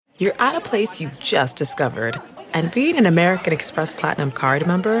you're at a place you just discovered. And being an American Express Platinum card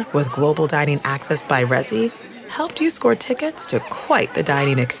member with global dining access by Resi helped you score tickets to quite the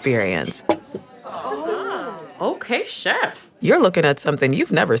dining experience. Oh, okay, chef. You're looking at something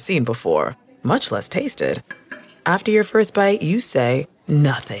you've never seen before, much less tasted. After your first bite, you say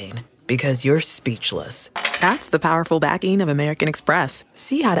nothing because you're speechless. That's the powerful backing of American Express.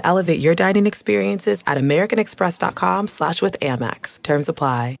 See how to elevate your dining experiences at americanexpress.com/withAmex. Terms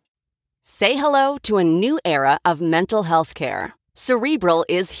apply. Say hello to a new era of mental health care. Cerebral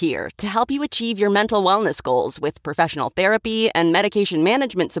is here to help you achieve your mental wellness goals with professional therapy and medication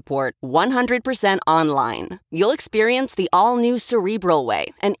management support 100% online. You'll experience the all-new Cerebral Way,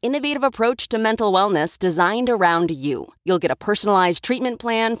 an innovative approach to mental wellness designed around you. You'll get a personalized treatment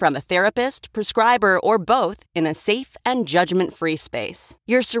plan from a therapist, prescriber, or both in a safe and judgment-free space.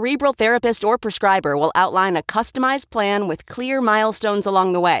 Your Cerebral therapist or prescriber will outline a customized plan with clear milestones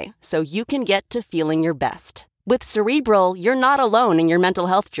along the way, so you can get to feeling your best. With Cerebral, you're not alone in your mental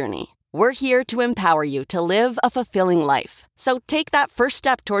health journey. We're here to empower you to live a fulfilling life. So take that first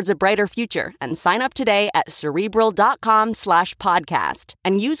step towards a brighter future and sign up today at Cerebral.com/podcast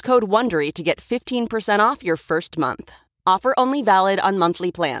and use code WONDERY to get 15% off your first month. Offer only valid on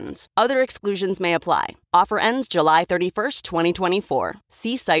monthly plans. Other exclusions may apply. Offer ends July 31st, 2024.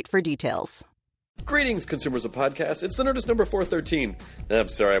 See site for details. Greetings, consumers of podcasts. It's the Nerdist number 413. I'm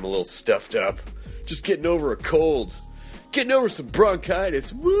sorry, I'm a little stuffed up. Just getting over a cold. Getting over some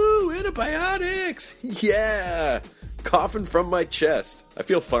bronchitis. Woo, antibiotics. Yeah. Coughing from my chest. I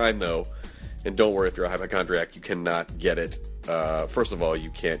feel fine, though. And don't worry, if you're a hypochondriac, you cannot get it. First of all, you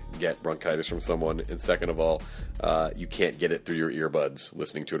can't get bronchitis from someone. And second of all, you can't get it through your earbuds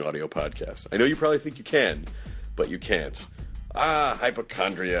listening to an audio podcast. I know you probably think you can, but you can't.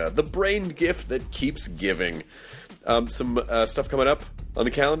 Hypochondria. The brain gift that keeps giving. Some stuff coming up on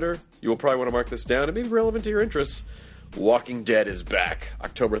the calendar. You will probably want to mark this down. It may be relevant to your interests. Walking Dead is back,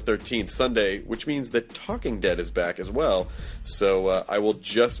 October 13th, Sunday, which means that Talking Dead is back as well. So I will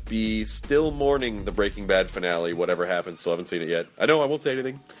just be still mourning the Breaking Bad finale, whatever happens. Still haven't seen it yet. I know I won't say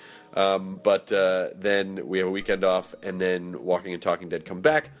anything. But then we have a weekend off, and then Walking and Talking Dead come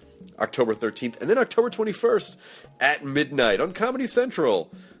back October 13th, and then October 21st at midnight on Comedy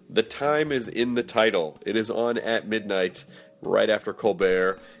Central. The time is in the title. It is on at midnight, right after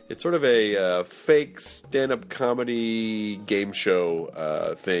Colbert. It's sort of a fake stand-up comedy game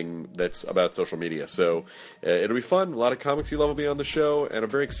show thing that's about social media. So it'll be fun. A lot of comics you love will be on the show, and I'm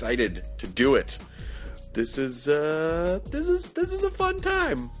very excited to do it. This is a fun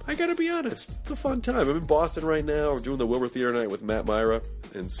time. I gotta be honest. It's a fun time. I'm in Boston right now. We're doing the Wilbur Theater night with Matt Myra,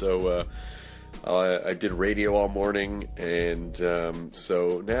 and so I did radio all morning, and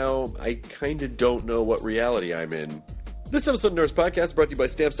so now I kind of don't know what reality I'm in. This episode of Nerds Podcast is brought to you by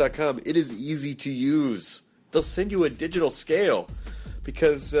Stamps.com. It is easy to use. They'll send you a digital scale.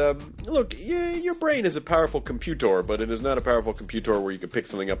 Because, look, your brain is a powerful computer, but it is not a powerful computer where you can pick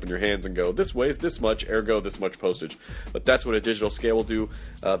something up in your hands and go, this weighs this much, ergo this much postage. But that's what a digital scale will do.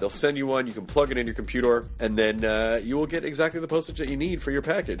 They'll send you one, you can plug it into your computer, and then you will get exactly the postage that you need for your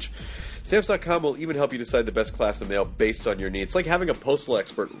package. Stamps.com will even help you decide the best class of mail based on your needs. It's like having a postal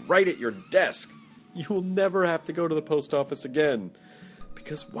expert right at your desk. You will never have to go to the post office again.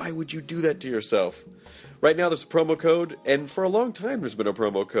 Because why would you do that to yourself? Right now there's a promo code, and for a long time there's been a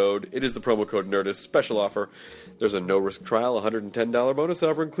promo code. It is the promo code NERDIST special offer. There's a no-risk trial, $110 bonus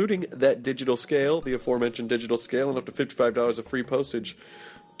offer, including that digital scale, the aforementioned digital scale, and up to $55 of free postage.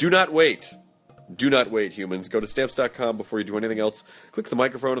 Do not wait. Do not wait, humans. Go to Stamps.com before you do anything else. Click the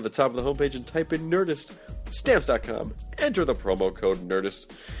microphone at the top of the homepage and type in NERDIST. Stamps.com. Enter the promo code NERDIST.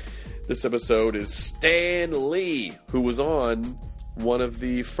 This episode is Stan Lee, who was on one of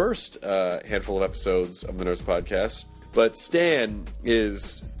the first handful of episodes of the Nerds Podcast. But Stan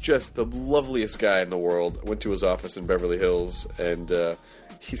is just the loveliest guy in the world. I went to his office in Beverly Hills, and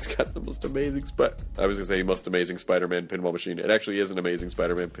he's got the most amazing most amazing Spider-Man pinball machine. It actually is an amazing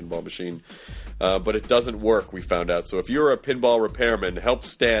Spider-Man pinball machine. But it doesn't work, we found out. So if you're a pinball repairman, help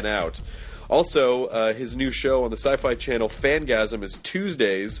Stan out. Also, his new show on the Sci-Fi Channel, Fangasm, is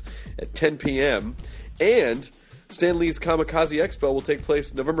Tuesdays at 10 p.m. And Stan Lee's Kamikaze Expo will take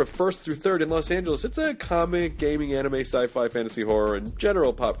place November 1st through 3rd in Los Angeles. It's a comic, gaming, anime, sci-fi, fantasy, horror, and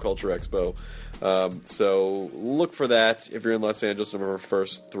general pop culture expo. So look for that if you're in Los Angeles, November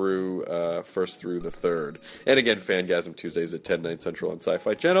 1st through the 3rd. And again, Fangasm Tuesdays at 10, 9 Central on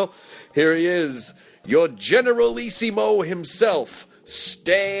Sci-Fi Channel. Here he is, your Generalissimo himself,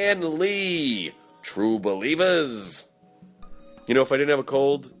 Stan Lee. True believers. You know, if I didn't have a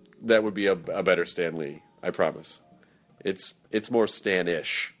cold, that would be a better Stan Lee. I promise. It's more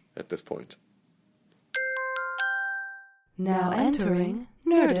Stan-ish, at this point. Now entering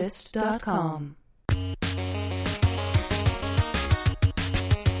Nerdist.com.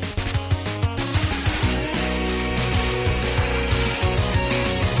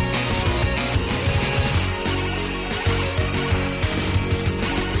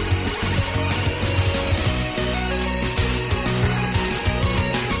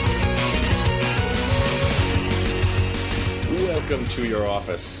 Welcome to your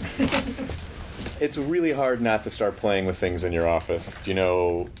office. It's really hard not to start playing with things in your office. You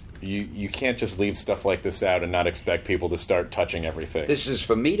know, you can't just leave stuff like this out and not expect people to start touching everything. This is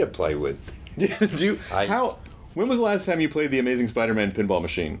for me to play with. When was the last time you played the Amazing Spider-Man pinball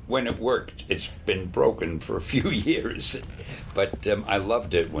machine? When it worked. It's been broken for a few years, but I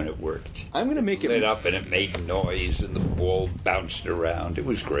loved it when it worked. I'm going to make it lit up and it made noise and the ball bounced around. It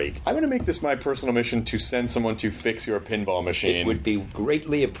was great. I'm going to make this my personal mission to send someone to fix your pinball machine. It would be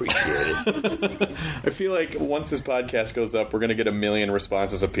greatly appreciated. I feel like once this podcast goes up, we're going to get 1 million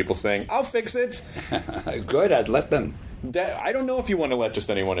responses of people saying, "I'll fix it." Good, I'd let them. I don't know if you want to let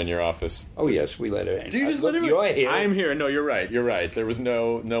just anyone in your office. Oh yes, we let it in. Do you just let everyone? You're here. I'm here. No, you're right. You're right. There was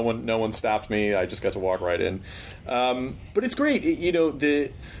no one stopped me. I just got to walk right in. But it's great.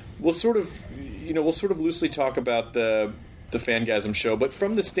 We'll sort of loosely talk about the Fangasm show, but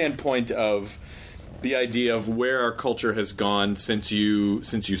from the standpoint of the idea of where our culture has gone since you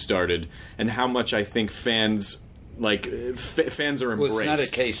started, and how much I think fans. Fans are embraced. Well, it's not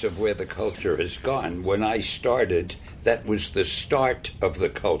a case of where the culture has gone. When I started, that was the start of the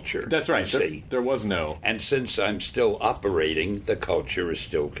culture. That's right. There was no. And since I'm still operating, the culture is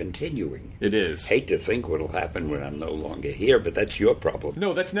still continuing. It is. Hate to think what'll happen when I'm no longer here, but that's your problem.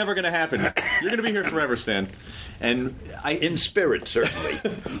 No, that's never going to happen. You're going to be here forever, Stan. And in spirit, certainly.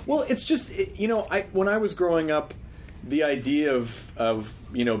 Well, it's just, when I was growing up, the idea of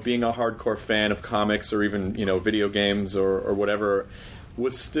being a hardcore fan of comics or even video games or whatever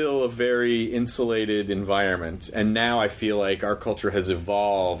was still a very insulated environment, and now I feel like our culture has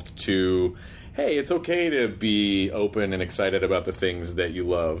evolved to, hey, it's okay to be open and excited about the things that you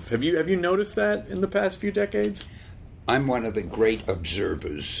love. Have you noticed that in the past few decades? I'm one of the great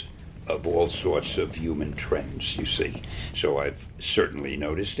observers of all sorts of human trends, you see, so I've certainly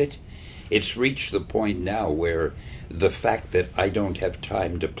noticed it. It's reached the point now where the fact that I don't have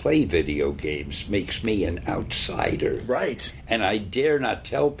time to play video games makes me an outsider. Right. And I dare not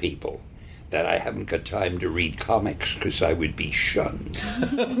tell people that I haven't got time to read comics because I would be shunned.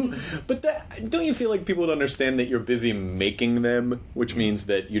 But don't you feel like people would understand that you're busy making them, which means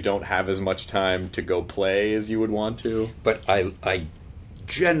that you don't have as much time to go play as you would want to? But I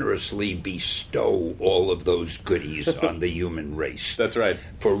generously bestow all of those goodies on the human race. That's right.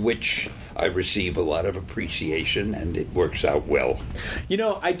 For which I receive a lot of appreciation, and it works out well.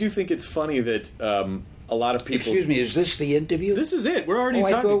 I do think it's funny that a lot of people... Excuse me, is this the interview? This is it. We're already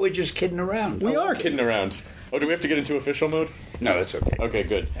talking. I thought we were just kidding around. We are kidding around. Oh, do we have to get into official mode? No, that's okay. Okay,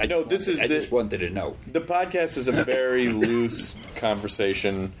 good. I just wanted to know. The podcast is a very loose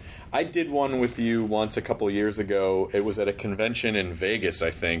conversation. I did one with you once a couple years ago. It was at a convention in Vegas,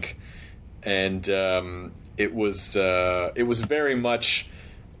 I think, and it was very much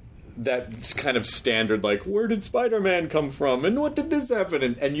that kind of standard, like, where did Spider-Man come from, and what did this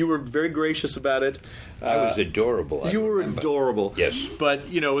happen? And you were very gracious about it. I was adorable. You were adorable. Yes, but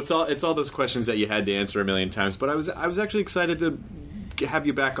it's all those questions that you had to answer 1,000,000 times. But I was actually excited to have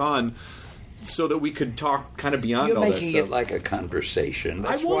you back on, so that we could talk kind of beyond all that stuff. You're making it like a conversation.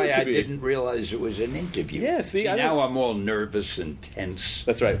 That's why I didn't realize it was an interview. Yeah, see now I'm all nervous and tense.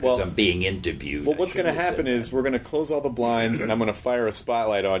 That's right. Well, I'm being interviewed. Well, what's going to happen is we're going to close all the blinds, and I'm going to fire a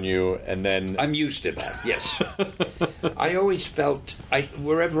spotlight on you, and then... I'm used to that, yes. I always felt,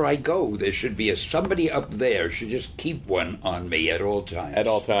 wherever I go, there should be somebody up there should just keep one on me at all times. At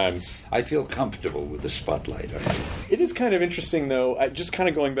all times. I feel comfortable with the spotlight on me. It is kind of interesting, though, just kind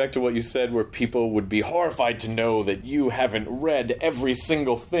of going back to what you said, where people would be horrified to know that you haven't read every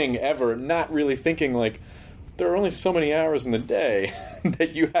single thing ever, not really thinking, like, there are only so many hours in the day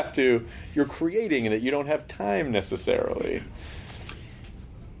that you're creating and that you don't have time necessarily.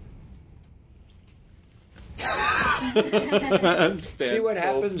 See what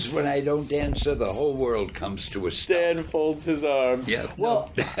happens when I don't answer? The whole world comes to a stop. Stan folds his arms. Yeah.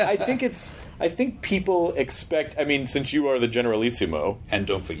 Well, I think people expect, since you are the Generalissimo. And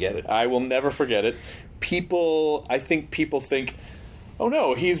don't forget it. I will never forget it. I think people think, oh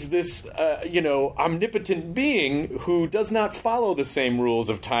no, he's this, omnipotent being who does not follow the same rules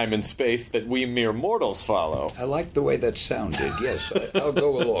of time and space that we mere mortals follow. I like the way that sounded. Yes, I'll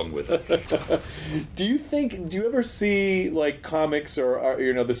go along with it. Do you ever see, like, comics or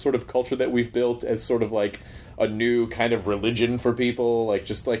this sort of culture that we've built as sort of like a new kind of religion for people, like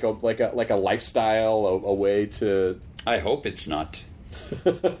just like a lifestyle, a way to... I hope it's not.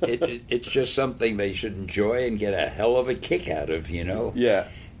 It's just something they should enjoy and get a hell of a kick out of, Yeah.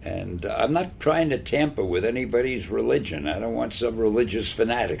 And I'm not trying to tamper with anybody's religion. I don't want some religious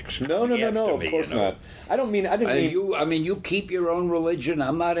fanatics. No. Of course not. I didn't mean. You keep your own religion.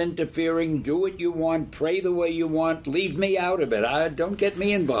 I'm not interfering. Do what you want. Pray the way you want. Leave me out of it. Don't get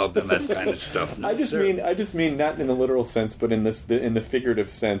me involved in that kind of stuff. No, I just mean not in the literal sense, but in the figurative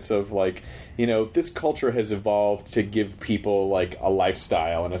sense of, like, this culture has evolved to give people, like, a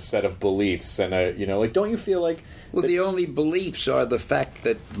lifestyle and a set of beliefs and don't you feel like? Well, the only beliefs are the fact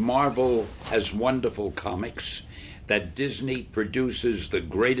that Marvel has wonderful comics, that Disney produces the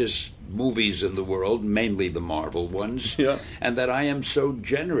greatest movies in the world, mainly the Marvel ones, and that I am so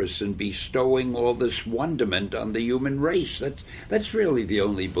generous in bestowing all this wonderment on the human race. That's really the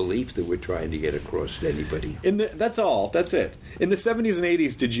only belief that we're trying to get across to anybody. That's all. That's it. In the 70s and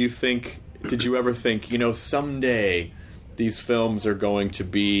 80s, did you ever think, someday these films are going to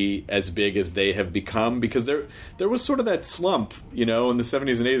be as big as they have become? Because there was sort of that slump, in the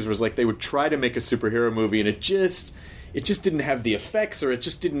 70s and 80s, where it was like they would try to make a superhero movie and it just didn't have the effects, or it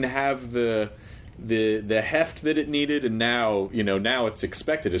just didn't have the heft that it needed. And now it's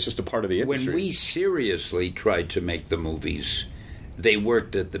expected. It's just a part of the industry. When we seriously tried to make the movies, they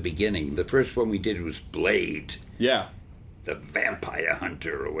worked at the beginning. The first one we did was Blade. Yeah. The Vampire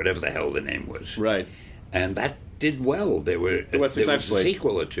Hunter, or whatever the hell the name was. Right. And that did well. There was a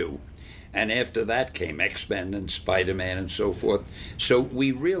sequel or two. And after that came X-Men and Spider-Man and so forth. So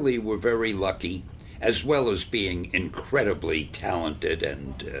we really were very lucky, as well as being incredibly talented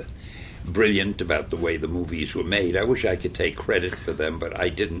and brilliant about the way the movies were made. I wish I could take credit for them, but I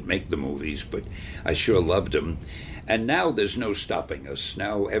didn't make the movies, but I sure loved them. And now there's no stopping us.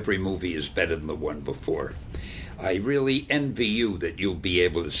 Now every movie is better than the one before. I really envy you that you'll be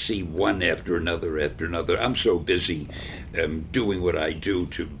able to see one after another after another. I'm so busy doing what I do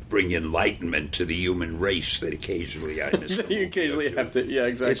to bring enlightenment to the human race that occasionally I miss. You occasionally have to, yeah,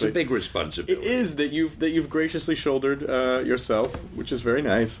 exactly. It's a big responsibility. It is that you've graciously shouldered yourself, which is very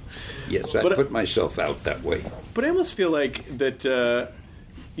nice. Yes, I put myself out that way. But I almost feel like that,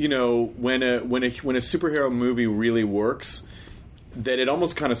 when a superhero movie really works, that it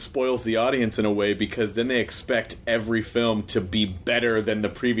almost kind of spoils the audience in a way, because then they expect every film to be better than the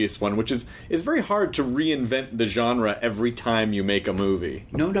previous one, which is very hard to reinvent the genre every time you make a movie.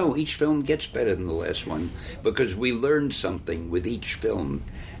 No, each film gets better than the last one, because we learn something with each film,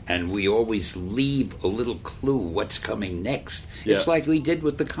 and we always leave a little clue what's coming next. Yeah. It's like we did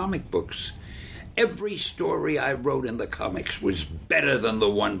with the comic books. Every story I wrote in the comics was better than the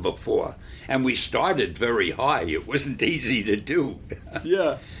one before. And we started very high. It wasn't easy to do.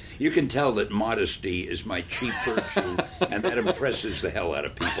 Yeah. You can tell that modesty is my chief virtue, and that impresses the hell out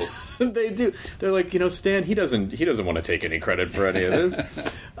of people. They do. They're like, Stan, he doesn't want to take any credit for any of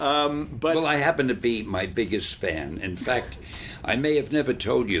this. Well, I happen to be my biggest fan. In fact, I may have never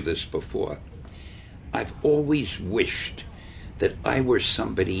told you this before. I've always wished that I were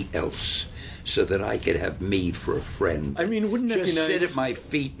somebody else, so that I could have me for a friend. I mean, wouldn't that be nice? Just sit at my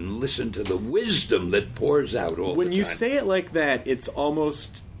feet and listen to the wisdom that pours out all the time. When you say it like that, it's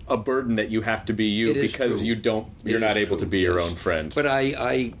almost a burden that you have to be you, because true. You're not able to be your own friend. But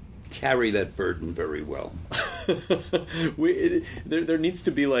I carry that burden very well. There needs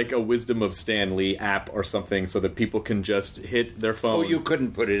to be like a Wisdom of Stan Lee app or something, so that people can just hit their phone. Oh, you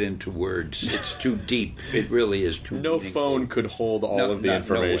couldn't put it into words. It's too deep. It really is too No meaningful. Phone could hold all of the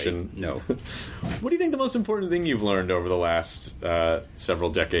information. No. What do you think the most important thing you've learned over the last several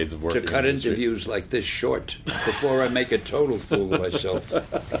decades of work? To cut interviews like this short before I make a total fool of myself.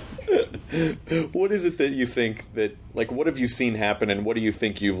 What is it that you think that, like, what have you seen happen, and what do you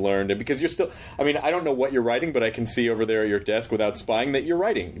think you've learned? And because you're still, I mean, I don't know what you're writing, but I can see over there at your desk without spying that you're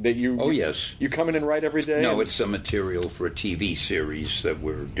writing. That you. Oh, yes. You come in and write every day? No, it's some material for a TV series that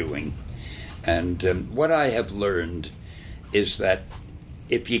we're doing. And what I have learned is that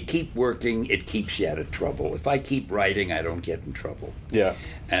if you keep working, it keeps you out of trouble. If I keep writing, I don't get in trouble. Yeah.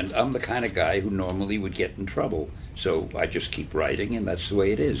 And I'm the kind of guy who normally would get in trouble. So I just keep writing, and that's the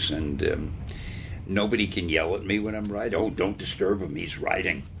way it is. And Nobody can yell at me when I'm writing. Oh, don't disturb him, he's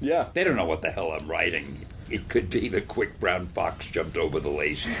writing. Yeah. They don't know what the hell I'm writing. It could be the quick brown fox jumped over the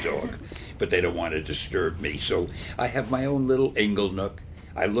lazy dog, but they don't want to disturb me. So I have my own little ingle nook.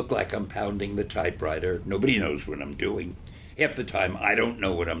 I look like I'm pounding the typewriter. Nobody knows what I'm doing. Half the time, I don't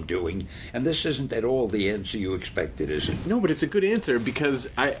know what I'm doing. And this isn't at all the answer you expected, is it? No, but it's a good answer because,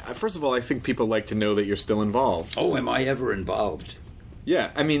 first of all, I think people like to know that you're still involved. Oh, am I ever involved?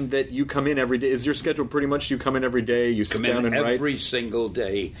 Yeah, I mean, that you come in every day. Is your schedule pretty much you come in every day, you sit down and write? Every single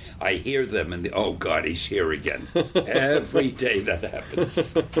day. I hear them and, oh, God, he's here again. Every day that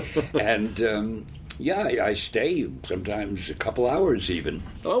happens. And, I stay sometimes a couple hours even.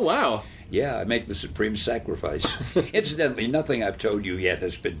 Oh, wow. Yeah, I make the supreme sacrifice. Incidentally, nothing I've told you yet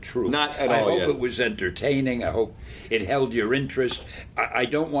has been true. Not at all I hope yet. it was entertaining. I hope it held your interest. I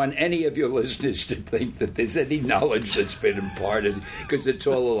don't want any of your listeners to think that there's any knowledge that's been imparted, because it's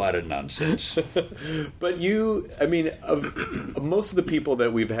all a lot of nonsense. But of most of the people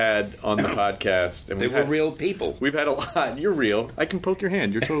that we've had on the podcast... And they were real people. We've had a lot. You're real. I can poke your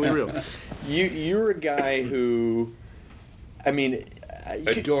hand. You're totally real. You're a guy who...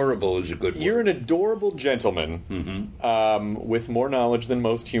 Adorable is a good word. You're an adorable gentleman with more knowledge than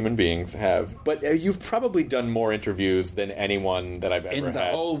most human beings have. But you've probably done more interviews than anyone that I've ever had in the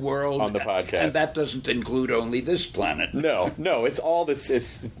whole world on the podcast. And that doesn't include only this planet. No, it's all that's.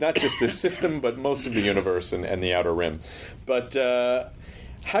 It's not just this system, but most of the universe and the outer rim. But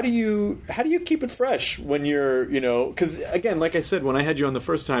how do you keep it fresh when you're, because again, like I said, when I had you on the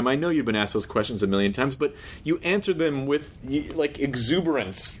first time, I know you've been asked those questions a million times, but you answered them with like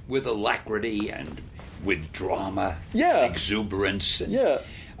exuberance, with alacrity, and with drama, exuberance, and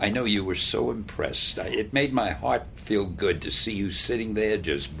I know you were so impressed. It made my heart feel good to see you sitting there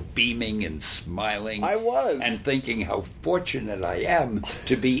just beaming and smiling. I was. And thinking how fortunate I am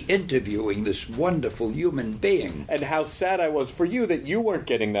to be interviewing this wonderful human being. And how sad I was for you that you weren't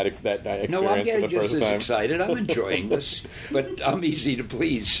getting that experience. No, I'm getting for the just first as time. excited. I'm enjoying this, but I'm easy to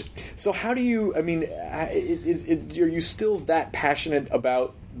please. So how do you, are you still that passionate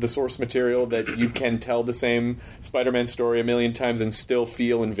about the source material that you can tell the same Spider-Man story a million times and still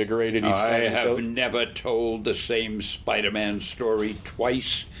feel invigorated each time? I have never told the same Spider-Man story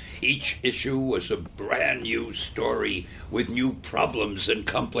twice. Each issue was a brand new story with new problems and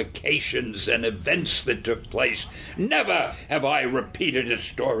complications and events that took place. Never have I repeated a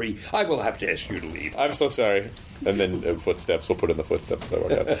story. I will have to ask you to leave. I'm so sorry. And then footsteps. We'll put in the footsteps. That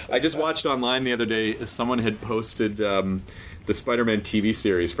work out. I just watched online the other day, someone had posted the Spider-Man TV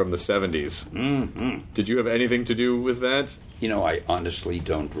series from the 70s. Mm-hmm. Did you have anything to do with that? I honestly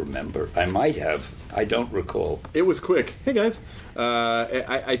don't remember. I might have. I don't recall. It was quick. Hey, guys.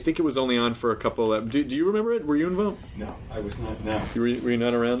 I think it was only on for a couple... do you remember it? Were you involved? No, I was not. No. Were you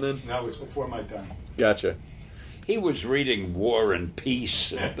not around then? No, it was before my time. Gotcha. He was reading War and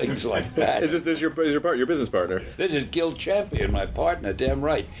Peace and things like that. Is this your business partner? This is Gil Champion, my partner, damn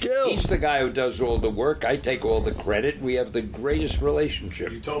right. Gil! He's the guy who does all the work. I take all the credit. We have the greatest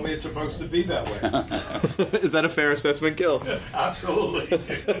relationship. You told me it's supposed to be that way. Is that a fair assessment, Gil? Absolutely.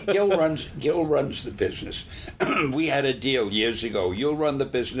 Gil runs the business. We had a deal years ago. You'll run the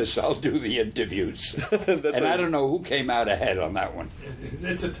business, I'll do the interviews. I don't know who came out ahead on that one.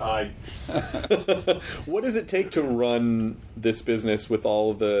 It's a tie. What does it take to run this business with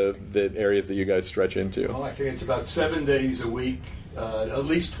all the areas that you guys stretch into? Well, I think it's about 7 days a week, at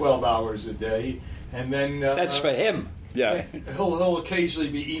least 12 hours a day, and then that's for him. Yeah, he'll occasionally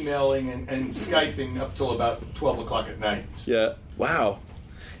be emailing and Skyping up till about 12 o'clock at night. Yeah. Wow.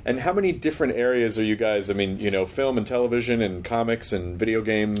 And how many different areas are you guys? Film and television and comics and video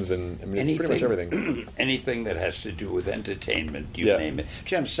games and it's pretty much everything. Anything that has to do with entertainment, you Yeah. name it.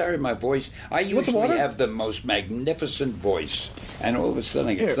 Gee, I'm sorry, my voice. I you want some usually water? have the most magnificent voice, and all of a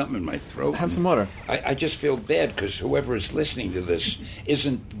sudden I get something in my throat. Have some water. I just feel bad because whoever is listening to this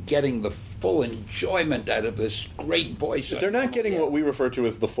isn't getting the full enjoyment out of this great voice. They're not getting what we refer to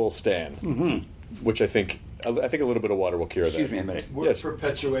as the full stand, which I think a little bit of water will cure that. Excuse me a minute. We're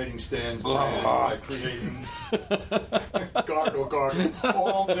perpetuating Stan's brand by creating Gargle,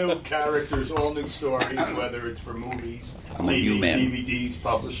 all new characters, all new stories, whether it's for movies, I'm a new man. DVDs,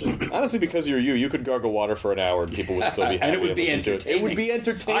 publishing. Honestly, because you could gargle water for an hour and people would still be happy. And it would be listen to entertaining. It would be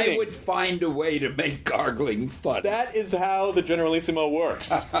entertaining. I would find a way to make gargling fun. That is how the Generalissimo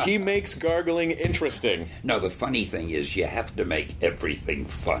works. He makes gargling interesting. No, the funny thing is you have to make everything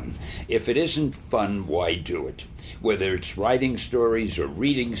fun. If it isn't fun, why do do it. Whether it's writing stories or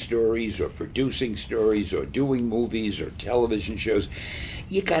reading stories or producing stories or doing movies or television shows,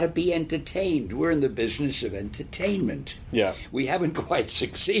 you got to be entertained. We're in the business of entertainment. Yeah. We haven't quite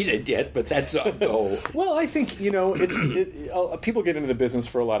succeeded yet, but that's our goal. Well, I think, people get into the business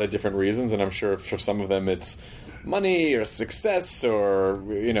for a lot of different reasons, and I'm sure for some of them it's money or success or,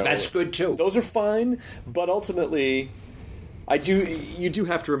 That's good, too. Those are fine, but ultimately you do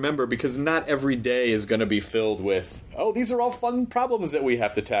have to remember, because not every day is going to be filled with, these are all fun problems that we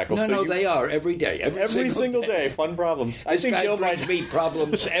have to tackle. No, they are every day. Every single day, fun problems. I think Gil brings me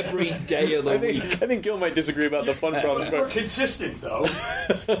problems every day of the week. I think Gil might disagree about the fun problems. We're consistent, though.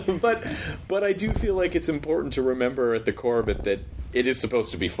 but I do feel like it's important to remember at the core of it that it is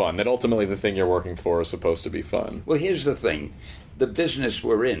supposed to be fun, that ultimately the thing you're working for is supposed to be fun. Well, here's the thing. The business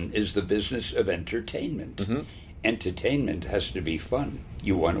we're in is the business of entertainment. Mm-hmm. Entertainment has to be fun.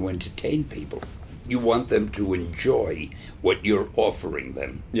 You want to entertain people. You want them to enjoy what you're offering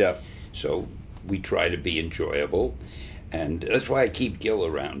them. Yeah. So we try to be enjoyable, and that's why I keep Gil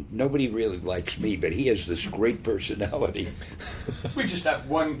around. Nobody really likes me, but he has this great personality. We just have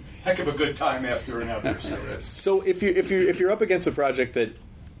one heck of a good time after another. So if you're up against a project that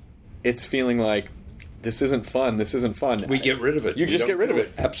it's feeling like this isn't fun, we get rid of it. You just get rid of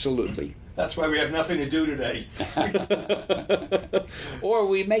it. Absolutely. That's why we have nothing to do today. Or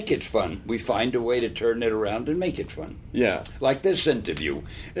we make it fun. We find a way to turn it around and make it fun. Yeah. Like this interview.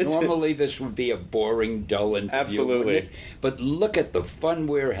 Normally this would be a boring, dull interview. Absolutely. Wouldn't it? But look at the fun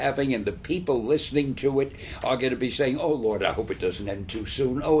we're having, and the people listening to it are going to be saying, "Oh, Lord, I hope it doesn't end too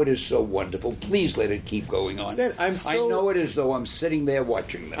soon. Oh, it is so wonderful. Please let it keep going on." Stan, I know it as though I'm sitting there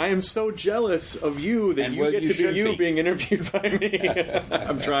watching them. I am so jealous of you that you get to be you being interviewed by me.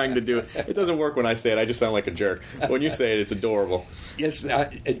 I'm trying to do it. It doesn't work when I say it. I just sound like a jerk. When you say it, it's adorable. Yes,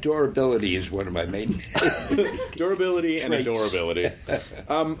 adorability is one of my main durability and traits. Adorability.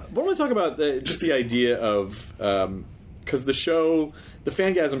 I want to talk about just the idea of, because the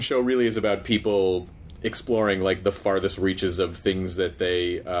Fangasm show really is about people exploring like the farthest reaches of things that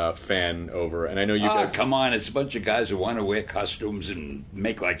they fan over, and I know you guys. Come on! It's a bunch of guys who want to wear costumes and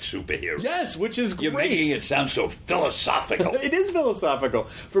make like superheroes. Yes, which is great. You're making it sound so philosophical. It is philosophical.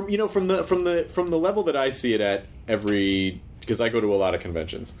 From the level that I see it at because I go to a lot of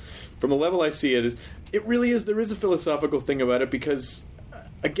conventions. From the level I see it there is a philosophical thing about it, because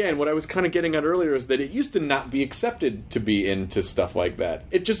again, what I was kind of getting at earlier is that it used to not be accepted to be into stuff like that.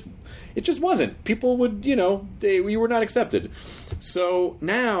 It just wasn't. People would, we were not accepted. So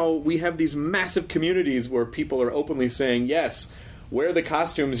now we have these massive communities where people are openly saying, yes, wear the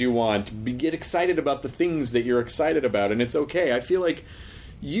costumes you want, get excited about the things that you're excited about, and it's okay. I feel like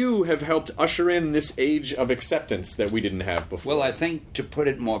you have helped usher in this age of acceptance that we didn't have before. Well, I think, to put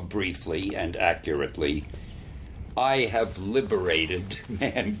it more briefly and accurately, I have liberated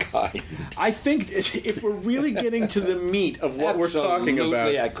mankind. I think if we're really getting to the meat of what we're talking about...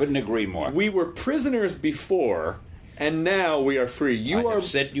 Absolutely, I couldn't agree more. We were prisoners before, and now we are free. I have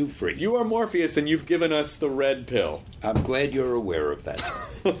set you free. You are Morpheus, and you've given us the red pill. I'm glad you're aware of that.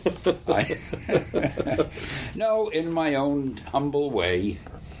 No, in my own humble way.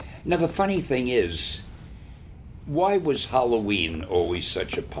 Now, the funny thing is, why was Halloween always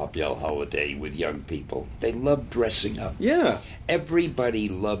such a popular holiday with young people? They love dressing up. Yeah. Everybody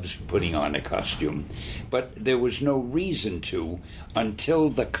loves putting on a costume, but there was no reason to until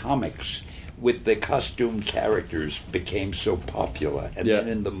the comics with the costume characters became so popular, and then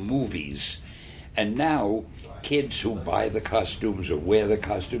in the movies. And now, kids who buy the costumes or wear the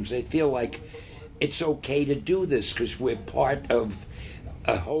costumes, they feel like it's okay to do this because we're part of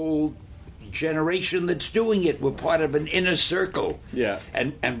a whole generation that's doing it. We're part of an inner circle. Yeah.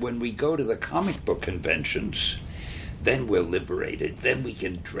 And when we go to the comic book conventions, then we're liberated. Then we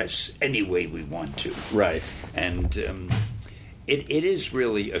can dress any way we want to. Right. And it is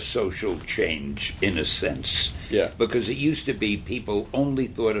really a social change in a sense. Yeah. Because it used to be people only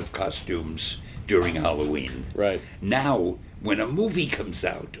thought of costumes during Halloween. Right. Now, when a movie comes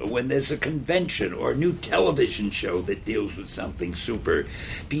out, or when there's a convention or a new television show that deals with something super,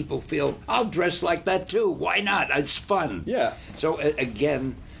 people feel, I'll dress like that too. Why not? It's fun. Yeah. So,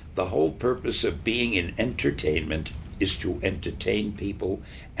 again, the whole purpose of being in entertainment is to entertain people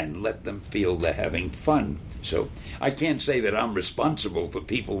and let them feel they're having fun. So I can't say that I'm responsible for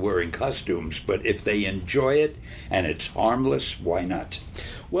people wearing costumes, but if they enjoy it and it's harmless, why not?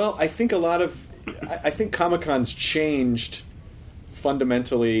 Well, I think I think Comic-Con's changed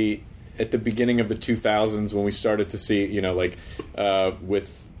fundamentally at the beginning of the 2000s when we started to see,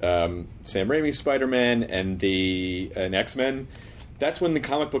 with Sam Raimi's Spider-Man and X-Men. that's when the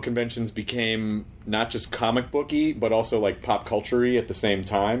comic book conventions became not just comic booky, but also like pop culture-y at the same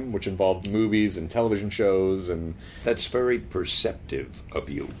time, which involved movies and television shows. And That's very perceptive of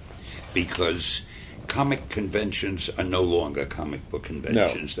you, because comic conventions are no longer comic book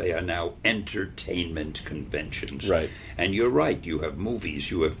conventions. No. They are now entertainment conventions. Right. And you're right. You have movies,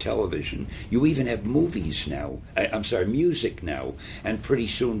 you have television. You even have movies now. Music now. And pretty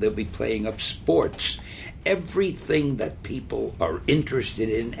soon they'll be playing up sports. Everything that people are interested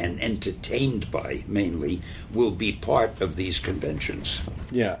in and entertained by, mainly, will be part of these conventions.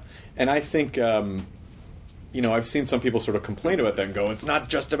 Yeah. And I think... I've seen some people sort of complain about that and go, it's not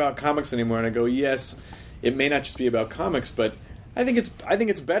just about comics anymore. And I go, yes, it may not just be about comics, but I think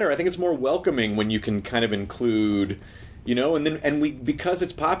it's better. I think it's more welcoming when you can kind of include, because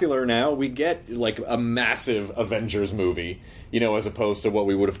it's popular now, we get like a massive Avengers movie, as opposed to what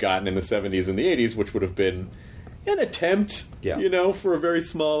we would have gotten in the 70s and the 80s, which would have been an attempt, for a very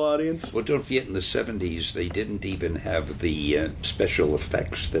small audience. Well, don't forget, in the 70s, they didn't even have the special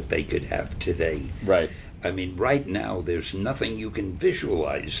effects that they could have today. Right. I mean, right now, there's nothing you can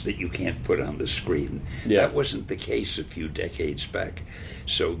visualize that you can't put on the screen. Yeah. That wasn't the case a few decades back.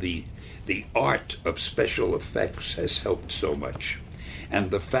 So the art of special effects has helped so much.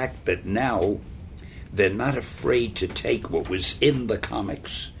 And the fact that now they're not afraid to take what was in the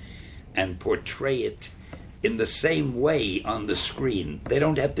comics and portray it in the same way on the screen. They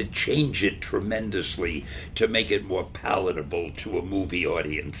don't have to change it tremendously to make it more palatable to a movie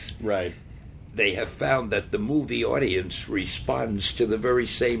audience. Right. They have found that the movie audience responds to the very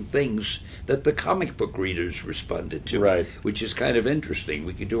same things that the comic book readers responded to, right? Which is kind of interesting.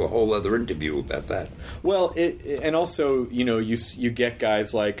 We could do a whole other interview about that. Well, and also, you get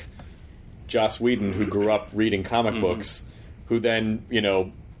guys like Joss Whedon, who grew up reading comic books, who then,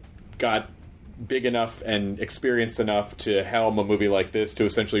 got big enough and experienced enough to helm a movie like this to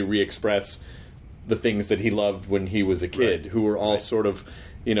essentially re-express the things that he loved when he was a kid, who were all sort of...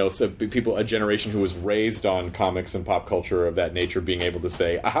 so people, a generation who was raised on comics and pop culture of that nature, being able to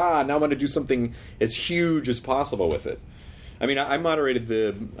say, aha, now I'm going to do something as huge as possible with it. I mean, I moderated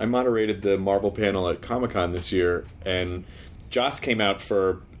the Marvel panel at Comic-Con this year, and Joss came out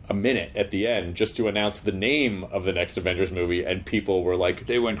for a minute at the end just to announce the name of the next Avengers movie, and people were like...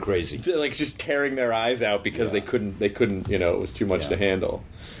 They went crazy. Like, just tearing their eyes out because they couldn't, it was too much to handle.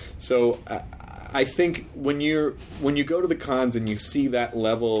 So... I think when you go to the cons and you see that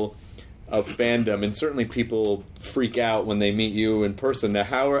level of fandom, and certainly people freak out when they meet you in person. Now,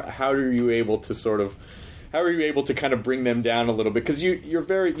 how are you able to kind of bring them down a little bit? Because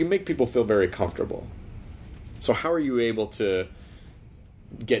you make people feel very comfortable. So how are you able to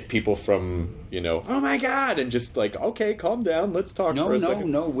get people from, oh my God, and just like, okay, calm down, let's talk for a second.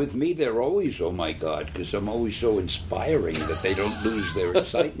 No, with me they're always, oh my God, because I'm always so inspiring that they don't lose their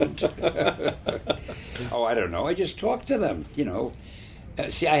excitement. Oh, I don't know, I just talk to them,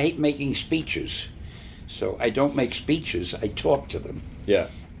 See, I hate making speeches, so I don't make speeches, I talk to them. Yeah.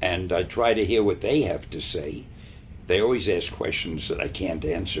 And I try to hear what they have to say. They always ask questions that I can't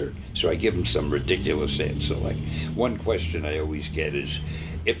answer, so I give them some ridiculous answer. Like, one question I always get is,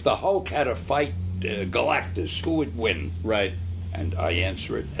 if the Hulk had to fight Galactus, who would win? Right. And I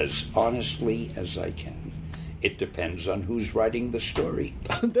answer it as honestly as I can. It depends on who's writing the story.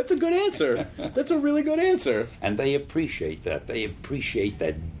 That's a good answer. That's a really good answer. And they appreciate that. They appreciate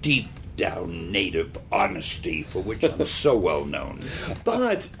that deep down native honesty for which I'm so well known.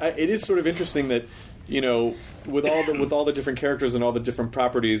 But it is sort of interesting that, with all the different characters and all the different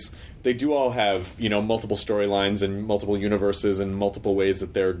properties, they do all have, multiple storylines and multiple universes and multiple ways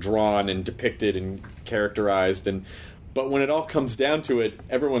that they're drawn and depicted and characterized. But when it all comes down to it,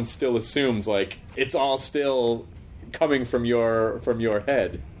 everyone still assumes like it's all still coming from your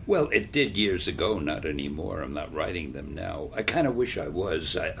head. Well, it did years ago, not anymore. I'm not writing them now. I kind of wish I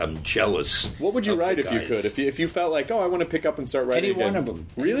was. I'm jealous. What would you write if you could? If you felt like, I want to pick up and start writing any again? One of them.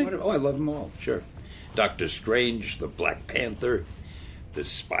 Really? I love them all. Sure. Doctor Strange, the Black Panther, the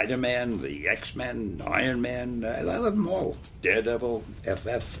Spider-Man, the X-Men, Iron Man. I love them all. Daredevil,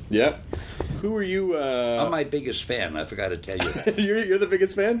 FF. Yeah. Who are you? I'm my biggest fan. I forgot to tell you that. You're the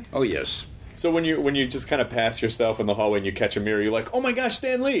biggest fan? Oh, yes. So when you just kind of pass yourself in the hallway and you catch a mirror, you're like, oh my gosh,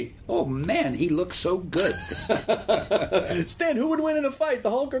 Stan Lee! Oh man, he looks so good. Stan, who would win in a fight,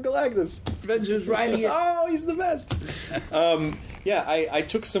 the Hulk or Galactus? Avengers Riley. Oh, he's the best. I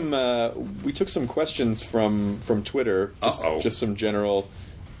took some. We took some questions from Twitter. Just some general.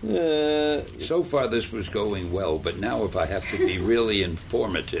 So far, this was going well, but now if I have to be really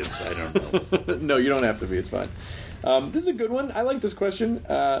informative, I don't know. No, you don't have to be. It's fine. This is a good one. I like this question.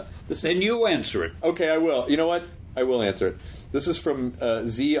 Then you answer it. Okay, I will. You know what? I will answer it. This is from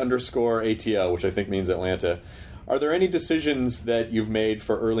Z_ATL, which I think means Atlanta. Are there any decisions that you've made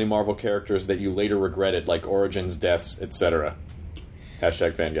for early Marvel characters that you later regretted, like origins, deaths, etc.?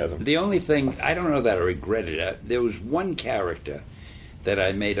 #Fangasm. The only thing, I don't know that I regretted it. There was one character that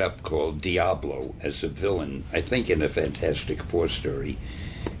I made up called Diablo as a villain, I think in a Fantastic Four story.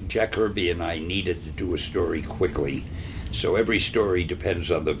 Jack Kirby and I needed to do a story quickly, so every story depends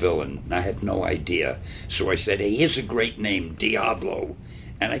on the villain. I had no idea. So I said, hey, here's a great name, Diablo.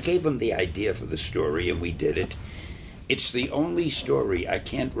 And I gave him the idea for the story, and we did it. It's the only story, I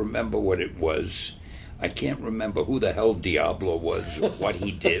can't remember what it was. I can't remember who the hell Diablo was, or what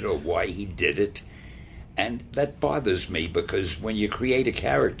he did, or why he did it. And that bothers me, because when you create a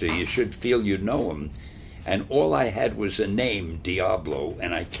character, you should feel you know him. And all I had was a name, Diablo,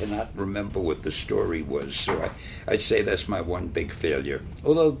 and I cannot remember what the story was. So I'd say that's my one big failure.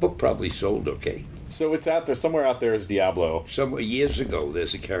 Although the book probably sold okay. So it's out there, somewhere out there is Diablo. Somewhere years ago,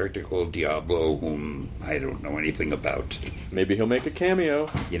 there's a character called Diablo whom I don't know anything about. Maybe he'll make a cameo.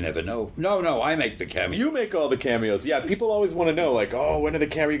 You never know. No, I make the cameo. You make all the cameos. Yeah, people always want to know, like, oh, when are the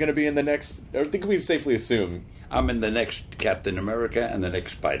cameo going to be in the next... I think we safely assume. I'm in the next Captain America and the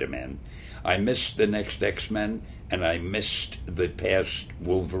next Spider-Man. I missed the next X-Men, and I missed the past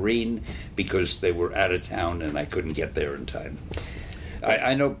Wolverine because they were out of town and I couldn't get there in time.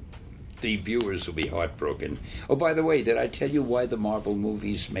 I know the viewers will be heartbroken. Oh, by the way, did I tell you why the Marvel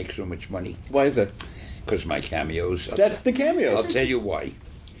movies make so much money? Why is that? Because my cameos. That's the cameos. I'll tell you why.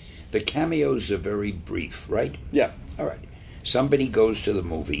 The cameos are very brief, right? Yeah. All right. Somebody goes to the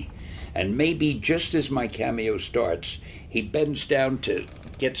movie, and maybe just as my cameo starts, he bends down to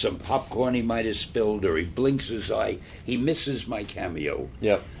get some popcorn he might have spilled, or he blinks his eye. He misses my cameo.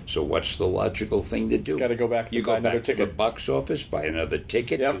 Yep. So what's the logical thing to do? He's got to go back and buy another ticket. You go back to the box office, buy another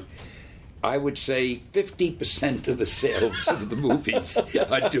ticket. Yep. I would say 50% of the sales of the movies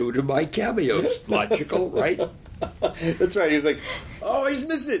are due to my cameos. Logical, right? That's right. He was like, oh, I just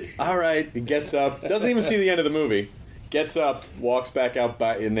missed it. All right. He gets up. Doesn't even see the end of the movie. Gets up, walks back out,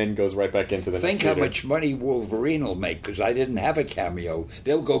 and then goes right back into the next Think how much money Wolverine will make, because I didn't have a cameo.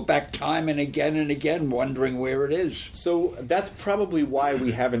 They'll go back time and again, wondering where it is. So that's probably why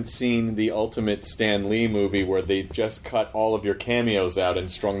we haven't seen the ultimate Stan Lee movie, where they just cut all of your cameos out and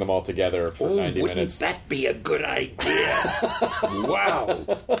strung them all together for 90 minutes. Wouldn't that be a good idea?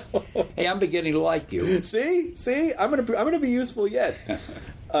 Wow. Hey, I'm beginning to like you. See, I'm gonna be useful yet.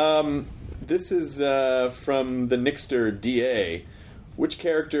 This is from the Nixter DA. Which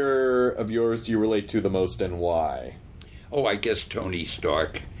character of yours do you relate to the most, and why? Oh, I guess Tony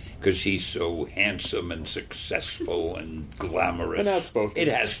Stark, because he's so handsome and successful and glamorous. And outspoken. It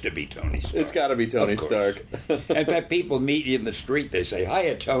has to be Tony Stark. It's got to be Tony Stark. In fact, people meet you in the street, they say,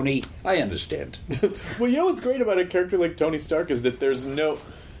 hiya, Tony. I understand. Well, you know what's great about a character like Tony Stark is that there's no...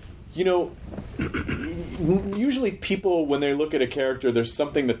 You know, usually people, when they look at a character, there's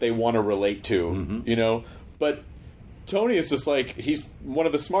something that they want to relate to, you know? But Tony is just like, he's one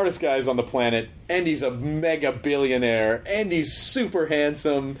of the smartest guys on the planet, and he's a mega billionaire, and he's super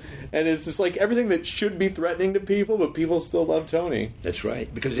handsome, and it's just like everything that should be threatening to people, but people still love Tony. That's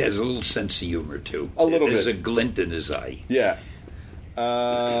right, because he has a little sense of humor, too. A little bit. There's a glint in his eye. Yeah.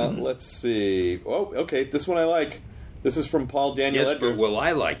 Let's see. Oh, okay, this one I like. This is from Paul Daniel Yes, Edgar. but will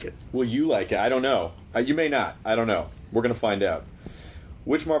I like it? Will you like it? I don't know. You may not. I don't know. We're going to find out.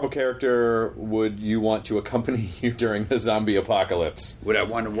 Which Marvel character would you want to accompany you during the zombie apocalypse? Would I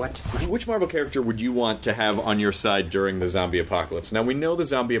want to what? Which Marvel character would you want to have on your side during the zombie apocalypse? Now, we know the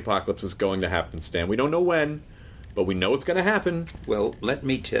zombie apocalypse is going to happen, Stan. We don't know when, but we know it's going to happen. Well, let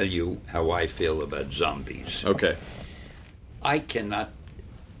me tell you how I feel about zombies. Okay. I cannot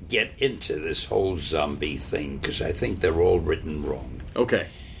get into this whole zombie thing because I think they're all written wrong. Okay.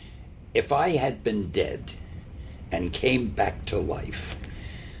 If I had been dead and came back to life,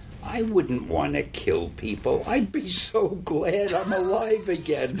 I wouldn't want to kill people. I'd be so glad I'm alive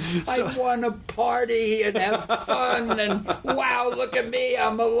again. I'd want to party and have fun and, wow, look at me,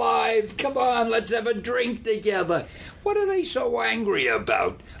 I'm alive. Come on, let's have a drink together. What are they so angry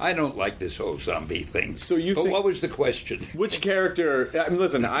about? I don't like this whole zombie thing. But what was the question? Which character... I mean,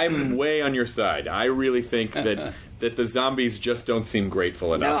 listen, I'm way on your side. I really think that the zombies just don't seem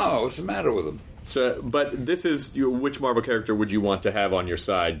grateful enough. No, what's the matter with them? So, but this is... which Marvel character would you want to have on your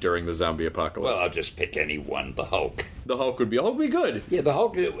side during the zombie apocalypse? Well, I'll just pick any one. The Hulk. The Hulk would be good. Yeah, the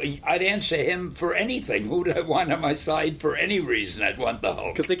Hulk... I'd answer him for anything. Who'd I want on my side for any reason? I'd want the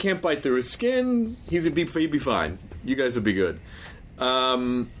Hulk. Because they can't bite through his skin. He'd be fine. You guys would be good.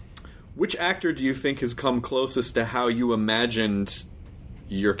 Which actor do you think has come closest to how you imagined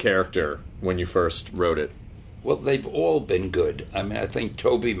your character when you first wrote it? Well, they've all been good. I mean, I think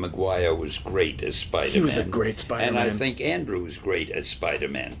Tobey Maguire was great as Spider-Man. He was a great Spider-Man. And I think Andrew was great as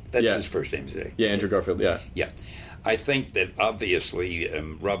Spider-Man. That's his first name today. Yeah, Andrew Garfield, yeah. Yeah. I think that obviously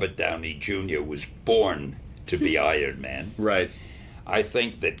Robert Downey Jr. was born to be Iron Man. Right. I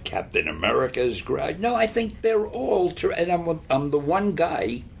think that Captain America is great. No, I think they're all... and I'm the one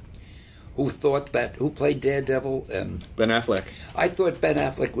guy who played Daredevil. Ben Affleck. I thought Ben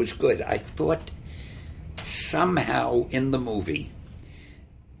Affleck was good. I thought somehow in the movie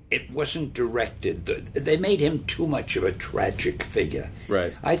it wasn't directed. They made him too much of a tragic figure.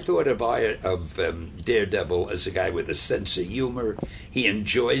 Right. I thought of Daredevil as a guy with a sense of humor. He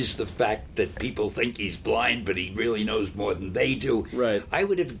enjoys the fact that people think he's blind, but he really knows more than they do. Right. I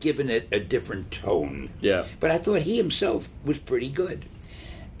would have given it a different tone. Yeah. But I thought he himself was pretty good.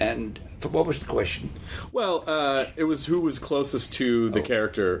 And what was the question? Well, it was who was closest to the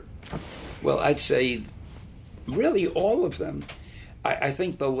character. Well, I'd say really all of them. I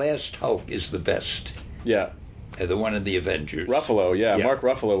think the last Hulk is the best. Yeah. The one in the Avengers. Ruffalo, yeah. Mark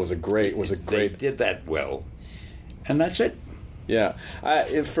Ruffalo was a great. They did that well. And that's it. Yeah.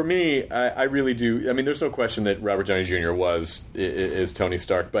 For me, I really do. I mean, there's no question that Robert Downey Jr. is Tony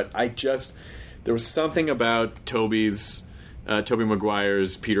Stark, but there was something about Tobey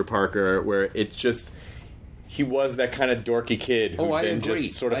Maguire's Peter Parker where it's just... He was that kind of dorky kid who then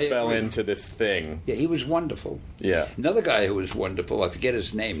just sort of fell into this thing. Yeah, he was wonderful. Yeah. Another guy who was wonderful, I forget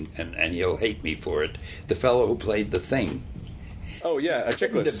his name, and he'll hate me for it, the fellow who played The Thing. Oh, yeah, Chiklis.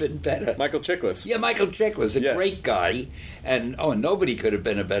 Couldn't have been better. Michael Chiklis. Yeah, Michael Chiklis, a great guy. And, nobody could have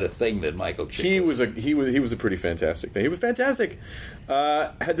been a better Thing than Michael Chiklis. He was a pretty fantastic thing. He was fantastic.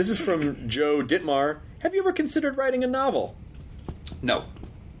 This is from Joe Dittmar. Have you ever considered writing a novel? No.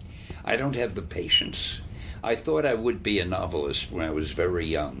 I don't have the patience. I thought I would be a novelist when I was very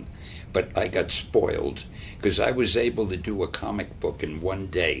young, but I got spoiled because I was able to do a comic book in one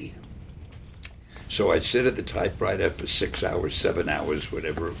day. So I'd sit at the typewriter for 6 hours, 7 hours,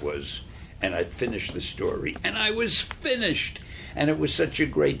 whatever it was, and I'd finish the story. And I was finished! And it was such a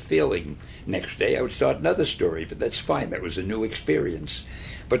great feeling. Next day I would start another story, but that's fine. That was a new experience.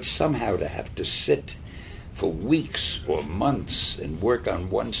 But somehow to have to sit for weeks or months and work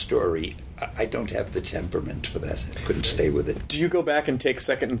on one story... I don't have the temperament for that. I couldn't stay with it. Do you go back and take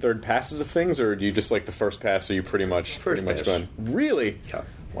second and third passes of things, or do you just like the first pass? Are you pretty much done? Really? Yeah.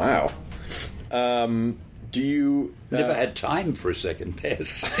 Wow. Do you never had time for a second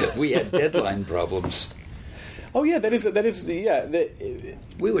pass? We had deadline problems. Oh yeah, that is yeah.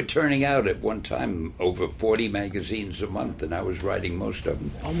 We were turning out at one time over 40 magazines a month, and I was writing most of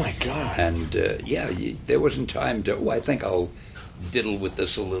them. Oh my God! And there wasn't time to. I think I'll diddle with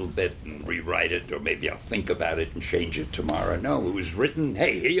this a little bit and rewrite it, or maybe I'll think about it and change it tomorrow. No, it was written.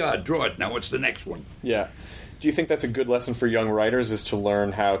 Hey, here you are, draw it. Now what's the next one? Yeah. Do you think that's a good lesson for young writers, is to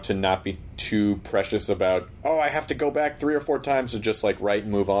learn how to not be too precious about, I have to go back 3 or 4 times to just like write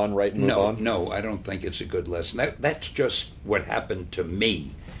and move on, No, I don't think it's a good lesson. That's just what happened to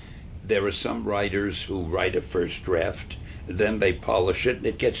me. There are some writers who write a first draft, then they polish it, and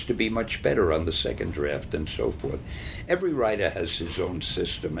it gets to be much better on the second draft, and so forth. Every writer has his own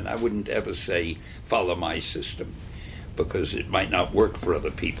system, and I wouldn't ever say, follow my system, because it might not work for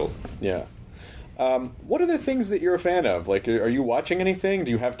other people. Yeah. What are the things that you're a fan of? Like, are you watching anything?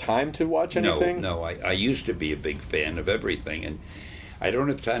 Do you have time to watch anything? No. I used to be a big fan of everything, and I don't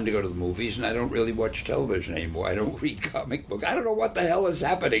have time to go to the movies, and I don't really watch television anymore. I don't read comic books. I don't know what the hell is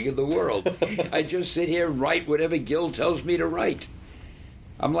happening in the world. I just sit here and write whatever Gil tells me to write.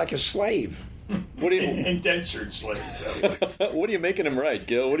 I'm like a slave. What are you indentured slave? What are you making him write,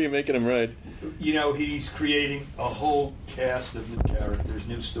 Gil? What are you making him write? He's creating a whole cast of new characters,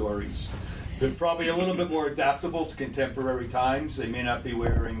 new stories. They're probably a little bit more adaptable to contemporary times. They may not be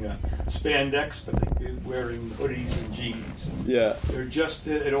wearing spandex, but they'd be wearing hoodies and jeans. Yeah. They're just,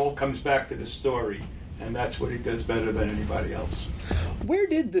 it all comes back to the story, and that's what he does better than anybody else. Where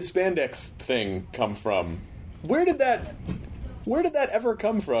did the spandex thing come from? Where did that ever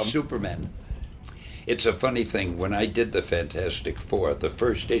come from? Superman. It's a funny thing. When I did the Fantastic Four, the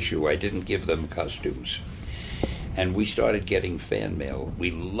first issue, I didn't give them costumes. And we started getting fan mail.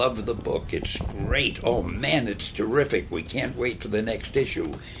 We love the book. It's great. Oh, man, it's terrific. We can't wait for the next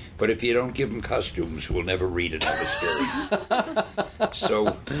issue. But if you don't give them costumes, we'll never read another story.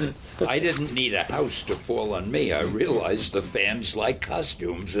 So I didn't need a house to fall on me. I realized the fans like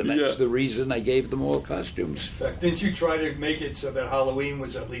costumes, and that's the reason I gave them all costumes. In fact, didn't you try to make it so that Halloween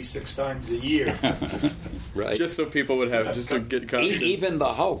was at least 6 times a year? Right. Just so people would have, just to get costumes. Even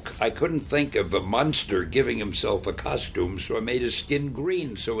the Hulk. I couldn't think of a monster giving himself myself a costume, so I made his skin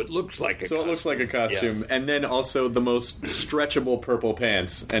green, so it looks like a costume. So it looks like a costume. Yeah. And then also the most stretchable purple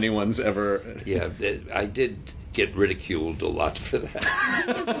pants anyone's ever... Yeah, I did get ridiculed a lot for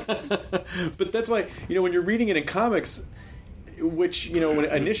that. But that's why, when you're reading it in comics... Which, when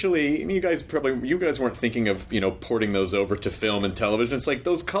initially, you guys weren't thinking of, porting those over to film and television. It's like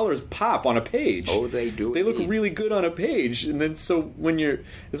those colors pop on a page. Oh, they do. They look really good on a page. And then so when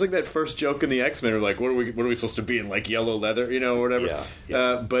it's like that first joke in the X-Men, like, what are we supposed to be in, like yellow leather, or whatever.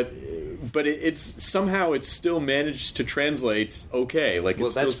 Yeah. But it's somehow it's still managed to translate okay. Like, it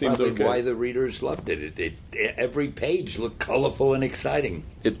still that's seems probably okay. why the readers loved it. It every page looked colorful and exciting.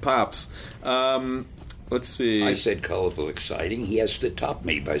 It pops. Let's see. I said colorful, exciting. He has to top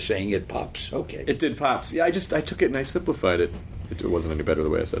me by saying it pops. Okay. It did pops. Yeah, I took it and I simplified it. It wasn't any better the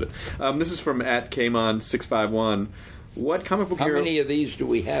way I said it. This is from @Kamon651. What comic book hero... How many of these do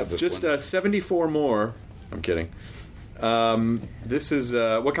we have? Just 74 more. I'm kidding. This is...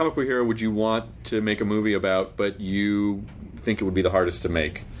 what comic book hero would you want to make a movie about, but you think it would be the hardest to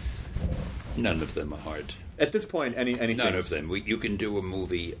make? None of them are hard. At this point, anything. None of them. You can do a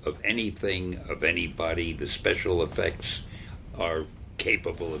movie of anything, of anybody. The special effects are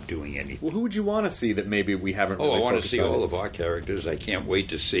capable of doing anything. Well, who would you want to see that maybe we haven't really I want to focused see on? all of our characters. I can't wait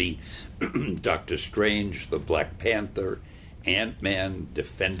to see Doctor Strange, the Black Panther, Ant-Man,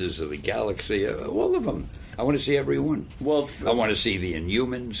 Defenders of the Galaxy, all of them. I want to see everyone. Well, I want to see the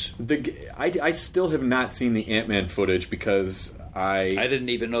Inhumans. I still have not seen the Ant-Man footage because I didn't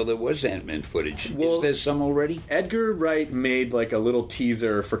even know there was Ant-Man footage. Well, is there some already? Edgar Wright made like a little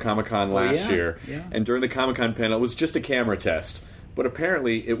teaser for Comic-Con last year, and during the Comic-Con panel, it was just a camera test. But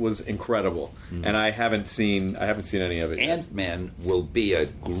apparently, it was incredible, and I haven't seen any of it yet. Ant-Man will be a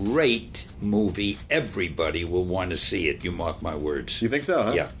great movie. Everybody will want to see it. You mark my words. You think so?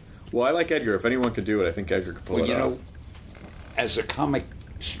 Huh? Yeah. Well, I like Edgar. If anyone could do it, I think Edgar could pull it off. As a comic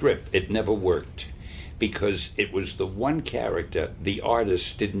strip, it never worked because it was the one character the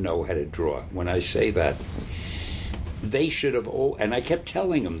artist didn't know how to draw. When I say that, they should have and I kept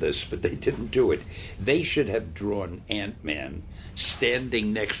telling them this, but they didn't do it. They should have drawn Ant-Man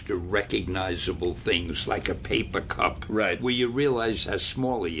standing next to recognizable things like a paper cup, right, where you realize how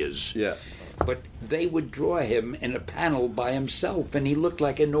small he is. Yeah. But they would draw him in a panel by himself, and he looked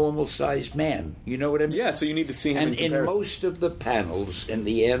like a normal-sized man. You know what I mean? Yeah, so you need to see him in comparison. And in most of the panels in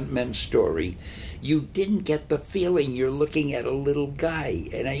the Ant-Man story, you didn't get the feeling you're looking at a little guy.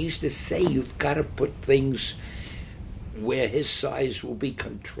 And I used to say, you've got to put things where his size will be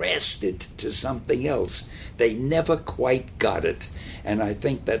contrasted to something else. They never quite got it. And I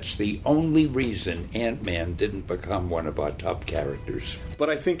think that's the only reason Ant-Man didn't become one of our top characters.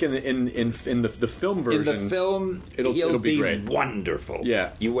 But I think in the film version, in the film, it'll be great, wonderful.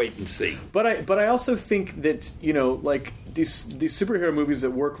 Yeah, you wait and see. But I also think that like these superhero movies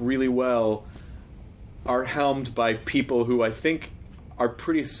that work really well are helmed by people who I think are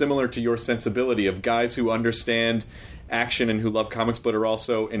pretty similar to your sensibility of guys who understand action and who love comics but are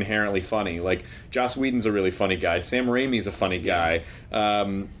also inherently funny. Like Joss Whedon's a really funny guy. Sam Raimi's a funny guy.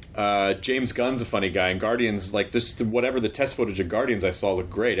 James Gunn's a funny guy. And Guardians, like this, whatever the test footage of Guardians I saw looked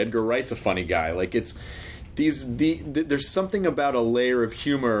great. Edgar Wright's a funny guy. Like it's there's something about a layer of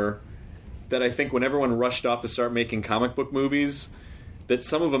humor that I think when everyone rushed off to start making comic book movies, that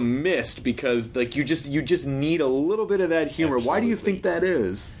some of them missed because like you just need a little bit of that humor. Absolutely. Why do you think that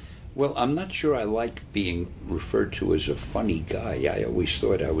is? Well, I'm not sure I like being referred to as a funny guy. I always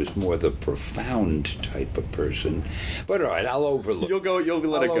thought I was more the profound type of person. But all right, I'll overlook. You'll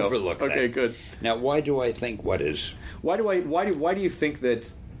let it go. I'll overlook Okay, that. good. Now, why do I think what is? Why do you think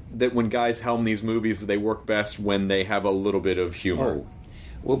that when guys helm these movies, they work best when they have a little bit of humor? Oh.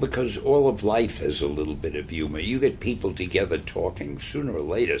 Well, because all of life has a little bit of humor. You get people together talking. Sooner or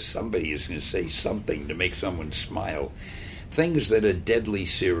later, somebody is going to say something to make someone smile. Things that are deadly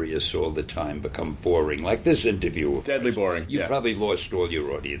serious all the time become boring, like this interview. Deadly boring. You probably lost all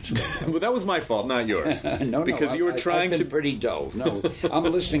your audience. Well, that was my fault, not yours. No, because you were trying I've been to. Pretty dull. No, I'm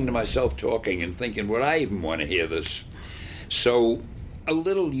listening to myself talking and thinking, would I even want to hear this? So, a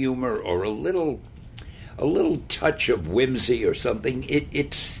little humor or a little touch of whimsy or something,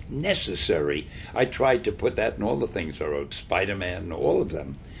 it's necessary. I tried to put that in all the things I wrote, Spider-Man, all of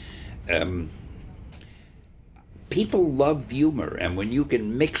them. People love humor, and when you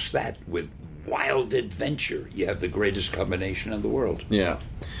can mix that with wild adventure, you have the greatest combination in the world. Yeah.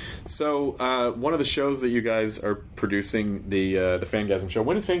 So, one of the shows that you guys are producing, the Fangasm show,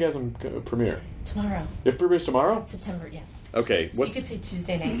 when does Fangasm premiere? Tomorrow. It premieres tomorrow? September, yeah. Okay. So you could say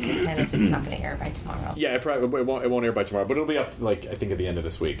Tuesday nights at 10 if it's not going to air by tomorrow. Yeah, it won't air by tomorrow, but it'll be up, I think, at the end of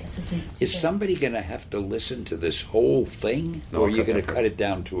this week. So Is somebody going to have to listen to this whole thing? No, or are you cut going that to part. cut it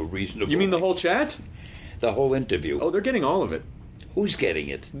down to a reasonable... You mean the whole chat? The whole interview. Oh, they're getting all of it. Who's getting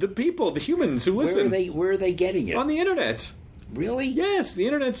it? The people, the humans who listen. Where are they getting it? On the internet. Really? Yes, the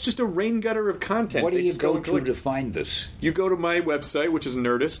internet's just a rain gutter of content. What do They you just go and to collect- find this? You go to my website, which is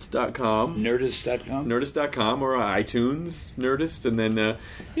nerdist.com. Nerdist.com? Nerdist.com or iTunes, Nerdist, and then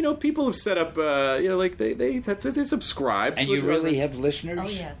people have set up they subscribe. And so you really have listeners? Oh,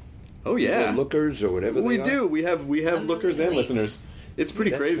 yes. Oh yeah, Or lookers or whatever we they are? do. We have lookers and listeners. It's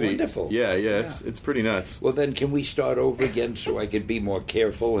pretty That's crazy. wonderful. Yeah, it's pretty nuts. Well, then, can we start over again so I could be more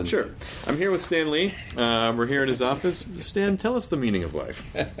careful? And Sure. I'm here with Stan Lee. We're here in his office. Stan, tell us the meaning of life.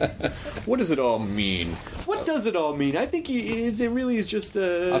 What does it all mean? What does it all mean? I think it really is just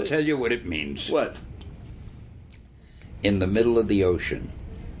I'll tell you what it means. What? In the middle of the ocean,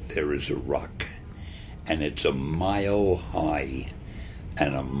 there is a rock, and it's a mile high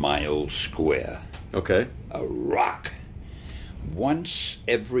and a mile square. Okay. A rock. Once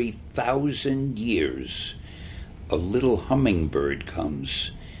every 1,000 years, a little hummingbird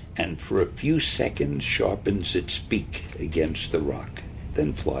comes and for a few seconds sharpens its beak against the rock,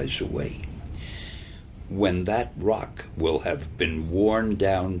 then flies away. When that rock will have been worn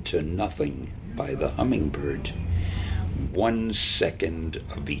down to nothing by the hummingbird, 1 second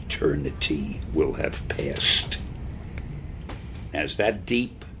of eternity will have passed. Now, is that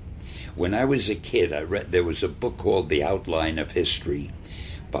deep? When I was a kid, there was a book called The Outline of History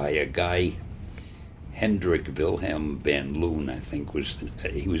by a guy, Hendrik Wilhelm van Loon, I think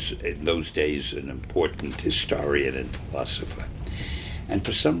he was in those days an important historian and philosopher. And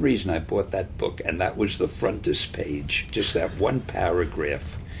for some reason I bought that book, and that was the frontis page, just that one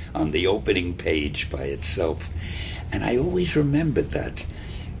paragraph on the opening page by itself. And I always remembered that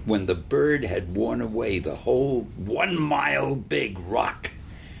when the bird had worn away the whole 1 mile big rock,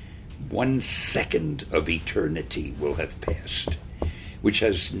 1 second of eternity will have passed, which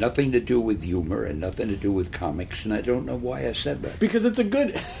has nothing to do with humor and nothing to do with comics, and I don't know why I said that. Because it's a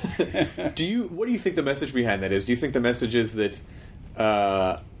good... What do you think the message behind that is? Do you think the message is that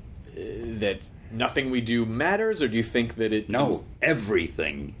that nothing we do matters, or do you think that it... No,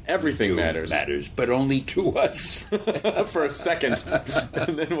 everything matters, but only to us. for a second.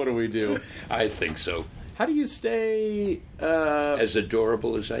 And then what do we do? I think so. How do you stay... as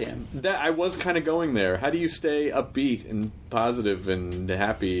adorable as I am? That I was kind of going there. How do you stay upbeat and positive and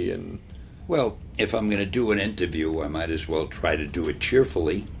happy and... Well, if I'm going to do an interview, I might as well try to do it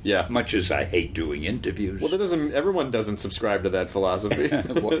cheerfully. Yeah. Much as I hate doing interviews. Well, everyone doesn't subscribe to that philosophy.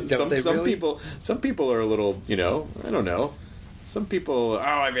 What, don't they really? Some people are a little, I don't know. Some people,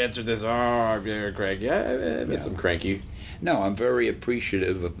 I've answered this. I've been cranky. I've been some cranky. No, I'm very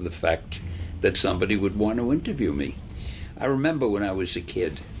appreciative of the fact that somebody would want to interview me. I remember when I was a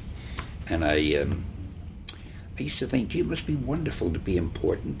kid, and I used to think, gee, it must be wonderful to be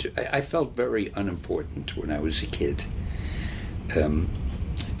important. I felt very unimportant when I was a kid. I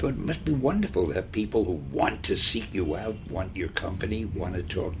thought it must be wonderful to have people who want to seek you out, want your company, want to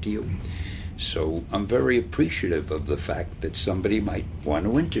talk to you. So I'm very appreciative of the fact that somebody might want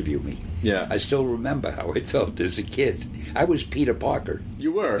to interview me. Yeah. I still remember how I felt as a kid. I was Peter Parker.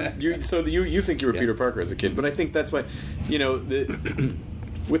 You were. You think you were Peter Parker as a kid, but I think that's why,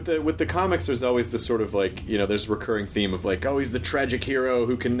 with the comics, there's always this sort of there's a recurring theme of he's the tragic hero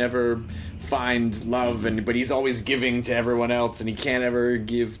who can never find love, but he's always giving to everyone else, and he can't ever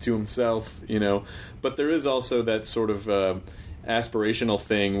give to himself, But there is also that sort of aspirational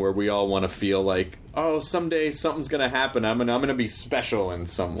thing where we all want to feel like, someday something's going to happen. I'm going to be special in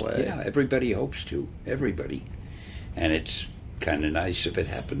some way. Yeah, everybody hopes to. Everybody. And it's kind of nice if it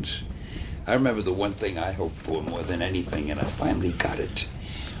happens. I remember the one thing I hoped for more than anything, and I finally got it.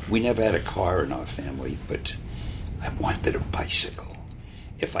 We never had a car in our family, but I wanted a bicycle.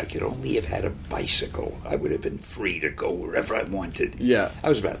 If I could only have had a bicycle, I would have been free to go wherever I wanted. Yeah. I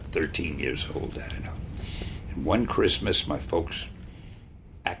was about 13 years old, I don't know. And one Christmas, my folks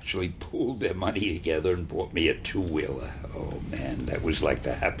actually pooled their money together and bought me a two-wheeler. Oh, man, that was like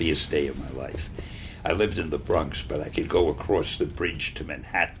the happiest day of my life. I lived in the Bronx, but I could go across the bridge to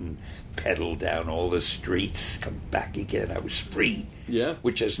Manhattan, pedal down all the streets, come back again. I was free. Yeah.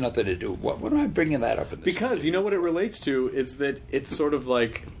 Which has nothing to do... What am I bringing that up in this? Because you know what it relates to? It's that it's sort of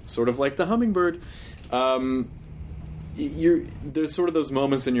like the hummingbird. There's sort of those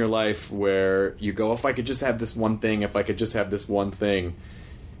moments in your life where you go, if I could just have this one thing, if I could just have this one thing.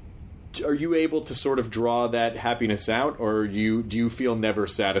 Are you able to sort of draw that happiness out, or do you feel never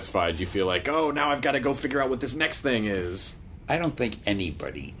satisfied? Do you feel like, now I've got to go figure out what this next thing is? I don't think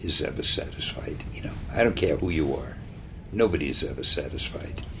anybody is ever satisfied. I don't care who you are. Nobody is ever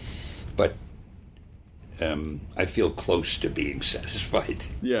satisfied. But I feel close to being satisfied.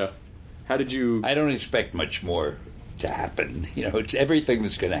 Yeah. How did you... I don't expect much more to happen. It's everything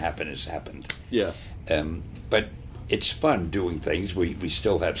that's going to happen has happened. Yeah. But it's fun doing things. We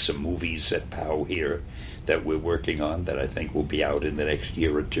still have some movies at POW here that we're working on that I think will be out in the next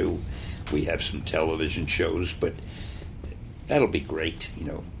year or two. We have some television shows, but that'll be great.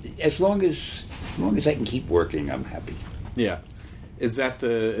 As long as I can keep working, I'm happy. Yeah. Is that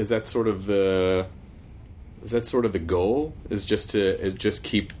sort of the goal? Is just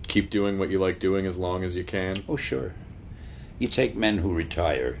keep doing what you like doing as long as you can? Oh, sure. You take men who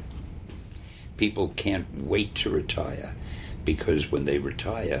retire. People can't wait to retire because when they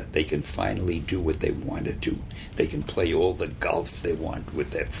retire, they can finally do what they want to do. They can play all the golf they want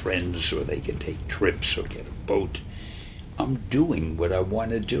with their friends, or they can take trips or get a boat. I'm doing what I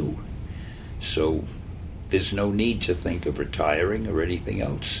want to do. So there's no need to think of retiring or anything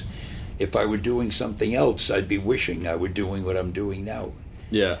else. If I were doing something else, I'd be wishing I were doing what I'm doing now.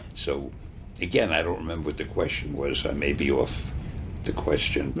 Yeah. So, again, I don't remember what the question was. I may be off the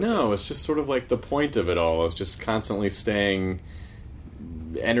question. No, it's just sort of like the point of it all is just constantly staying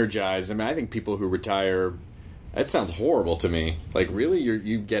energized. I mean, I think people who retire, that sounds horrible to me. Like, really?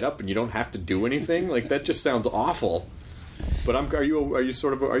 You get up and you don't have to do anything? Like, that just sounds awful. But are you a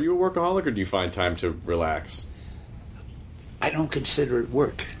workaholic, or do you find time to relax? I don't consider it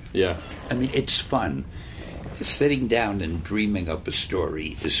work. Yeah. I mean, it's fun. Sitting down and dreaming up a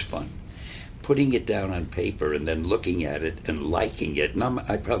story is fun. Putting it down on paper and then looking at it and liking it. And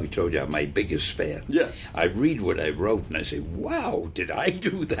I probably told you I'm my biggest fan. Yeah. I read what I wrote and I say, wow, did I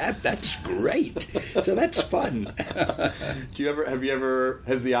do that? That's great. So that's fun.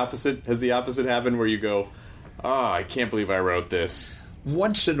 Has the opposite happened where you go, I can't believe I wrote this?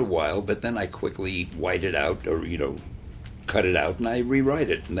 Once in a while, but then I quickly white it out or, cut it out and I rewrite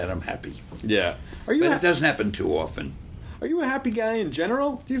it, and then I'm happy. Yeah. But it doesn't happen too often. Are you a happy guy in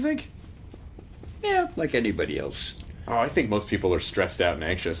general, do you think? Yeah, like anybody else. Oh, I think most people are stressed out and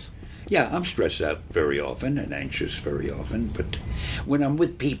anxious. Yeah, I'm stressed out very often and anxious very often, but when I'm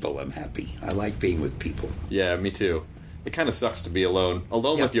with people, I'm happy. I like being with people. Yeah, me too. It kind of sucks to be alone.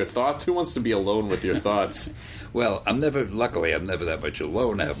 Alone with your thoughts? Who wants to be alone with your thoughts? Well, luckily I'm never that much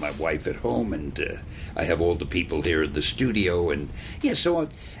alone. I have my wife at home, and I have all the people here in the studio, and so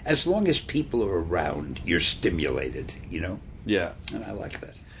as long as people are around, you're stimulated, Yeah. And I like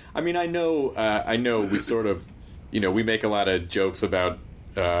that. I mean, I know we sort of, we make a lot of jokes about,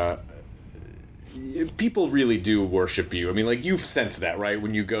 people really do worship you. I mean, like, you've sensed that, right?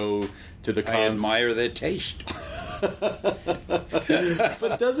 When you go to the cons. I admire their taste.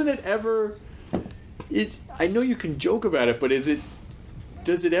 But doesn't it ever... I know you can joke about it, but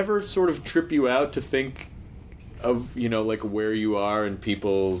does it ever sort of trip you out to think of, like where you are in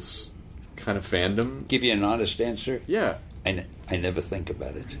people's kind of fandom? Give you an honest answer? Yeah. I never think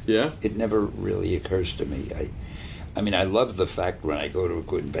about it. Yeah? It never really occurs to me. I mean, I love the fact when I go to a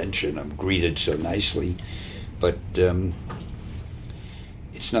convention, I'm greeted so nicely, but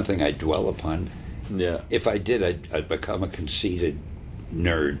it's nothing I dwell upon. Yeah. If I did, I'd become a conceited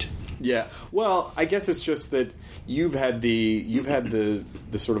nerd. Yeah. Well, I guess it's just that you've had the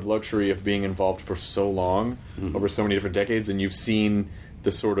sort of luxury of being involved for so long, over so many different decades, and you've seen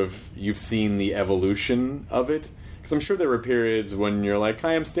the evolution of it. Because I'm sure there were periods when you're like,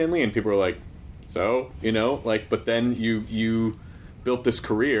 "Hi, I'm Stan Lee," and people are like, "So, but then you built this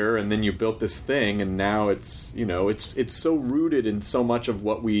career, and then you built this thing, and now it's so rooted in so much of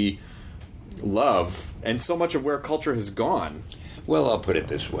what we love, and so much of where culture has gone." Well, I'll put it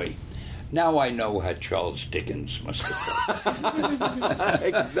this way. Now I know how Charles Dickens must have felt.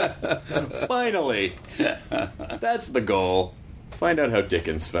 Exactly. Finally. That's the goal. Find out how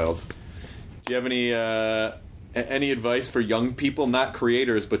Dickens felt. Do you have any advice for young people, not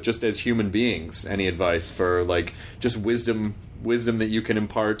creators, but just as human beings? Any advice for, like, just wisdom that you can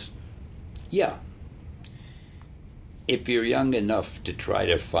impart? Yeah. If you're young enough to try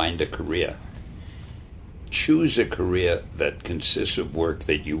to find a career, choose a career that consists of work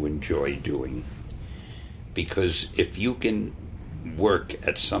that you enjoy doing. Because if you can work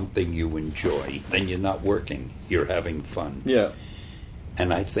at something you enjoy, then you're not working. You're having fun. Yeah.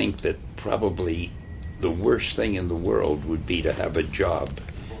 And I think that probably the worst thing in the world would be to have a job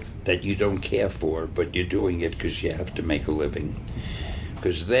that you don't care for, but you're doing it because you have to make a living.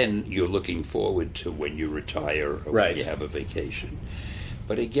 Because then you're looking forward to when you retire or when you have a vacation.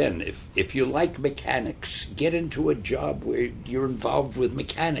 But again, if you like mechanics, get into a job where you're involved with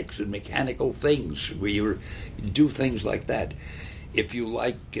mechanics and mechanical things, where you do things like that. If you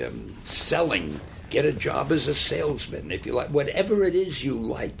like selling, get a job as a salesman. If you like whatever it is you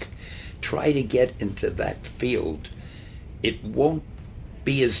like, try to get into that field. It won't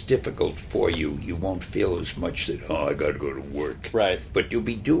be as difficult for you. You won't feel as much that, I got to go to work. Right. But you'll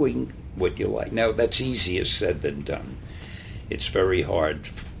be doing what you like. Now, that's easier said than done. It's very hard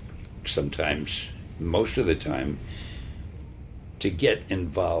sometimes, most of the time, to get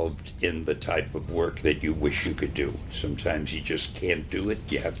involved in the type of work that you wish you could do. Sometimes you just can't do it.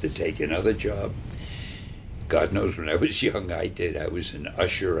 You have to take another job. God knows when I was young, I did. I was an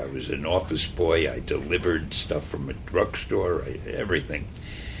usher. I was an office boy. I delivered stuff from a drugstore, everything.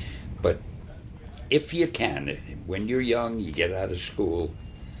 But if you can, when you're young, you get out of school,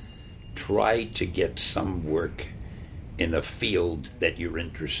 try to get some work in a field that you're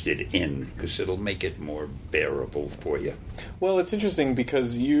interested in, because it'll make it more bearable for you. Well, it's interesting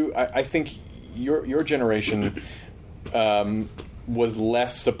because I think your generation was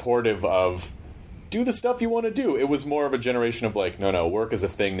less supportive of do the stuff you want to do. It was more of a generation of like, no, work is a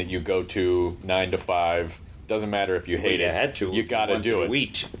thing that you go to 9 to 5. Doesn't matter if you hate it. Had to. You got to do it.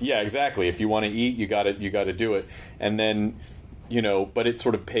 Eat. Yeah, exactly. If you want to eat, you got to do it. And then, but it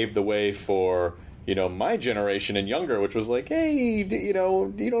sort of paved the way for my generation and younger, which was like, hey, you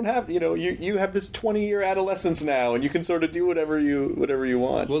don't have, you have this 20-year adolescence now, and you can sort of do whatever you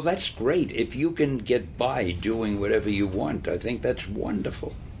want. Well, that's great. If you can get by doing whatever you want, I think that's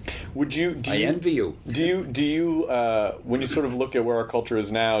wonderful. I envy you. Do you when you sort of look at where our culture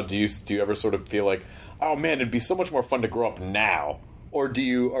is now, do you ever sort of feel like, oh man, it'd be so much more fun to grow up now? Or do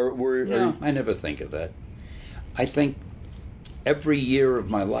you, No, I never think of that. I think every year of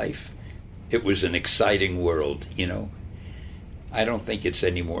my life, it was an exciting world, I don't think it's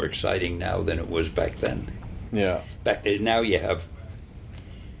any more exciting now than it was back then. Yeah. Now you have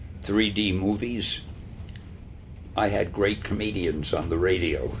 3D movies. I had great comedians on the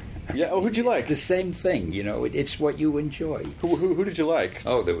radio. Yeah. Oh, who'd you like? The same thing, it's what you enjoy. Who did you like?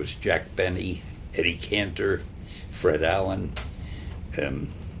 Oh, there was Jack Benny, Eddie Cantor, Fred Allen.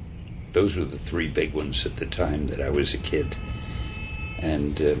 Those were the three big ones at the time that I was a kid.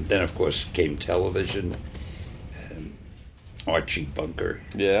 And then, of course, came television, Archie Bunker.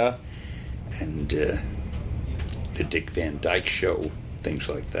 Yeah. And the Dick Van Dyke Show, things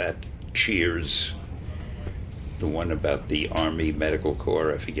like that. Cheers. The one about the Army Medical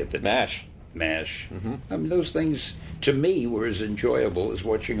Corps, I forget the name. MASH. Mm-hmm. I mean, those things, to me, were as enjoyable as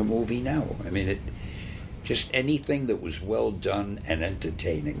watching a movie now. I mean, just anything that was well done and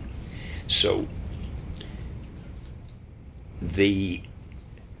entertaining. So, the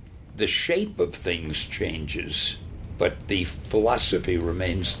shape of things changes, but the philosophy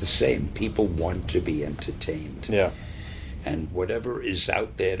remains the same. People want to be entertained. Yeah. And whatever is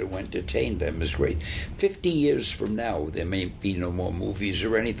out there to entertain them is great. 50 years from now, there may be no more movies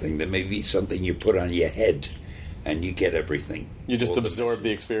or anything. There may be something you put on your head, and you get everything. You just absorb the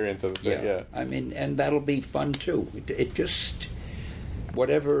experience of it. Yeah. I mean, and that'll be fun, too. It just...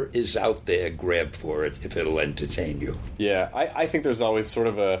 Whatever is out there, grab for it if it'll entertain you. Yeah, I think there's always sort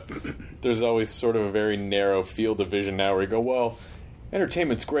of a very narrow field of vision now where you go, well,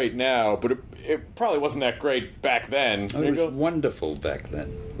 entertainment's great now, but it probably wasn't that great back then. It was wonderful back then.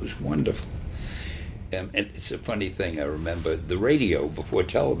 It was wonderful. And it's a funny thing. I remember the radio before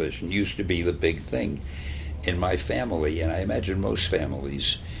television used to be the big thing in my family, and I imagine most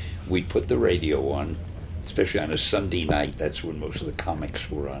families. We'd put the radio on, especially on a Sunday night. That's when most of the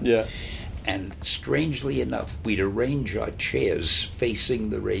comics were on. Yeah. And strangely enough, we'd arrange our chairs facing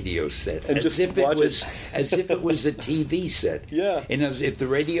the radio set and as if it was a TV set. Yeah. And if the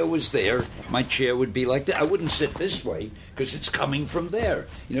radio was there, my chair would be like that. I wouldn't sit this way because it's coming from there.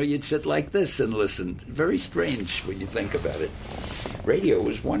 You'd sit like this and listen. Very strange when you think about it. Radio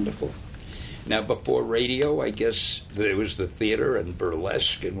was wonderful. Now, before radio, I guess there was the theater and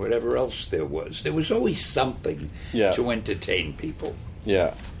burlesque and whatever else there was. There was always something to entertain people.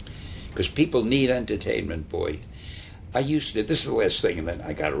 Yeah. Because people need entertainment, boy. This is the last thing, and then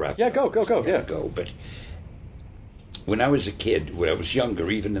I got to wrap it up. Go. Yeah. Go. But when I was a kid, when I was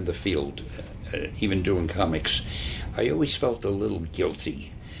younger, even in the field, even doing comics, I always felt a little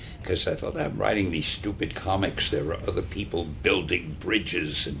guilty. Because I thought, I'm writing these stupid comics. There are other people building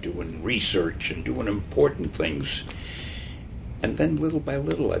bridges and doing research and doing important things. And then little by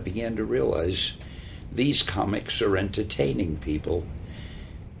little, I began to realize these comics are entertaining people.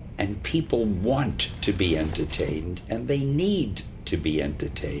 And people want to be entertained, and they need to be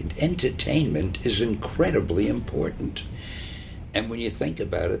entertained. Entertainment is incredibly important. And when you think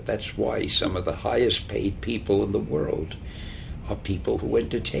about it, that's why some of the highest paid people in the world are people who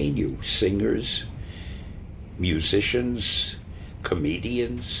entertain you. Singers, musicians,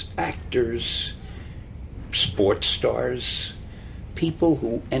 comedians, actors, sports stars, people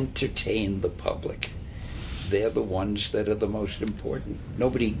who entertain the public. They're the ones that are the most important.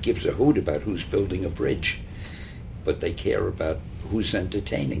 Nobody gives a hoot about who's building a bridge, but they care about who's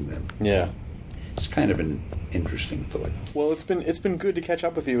entertaining them. Yeah. It's kind of an interesting thought. Well, it's been good to catch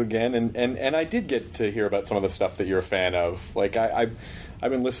up with you again, and I did get to hear about some of the stuff that you're a fan of. Like I've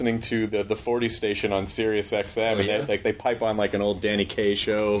been listening to the 40 station on Sirius XM, and they pipe on like an old Danny Kaye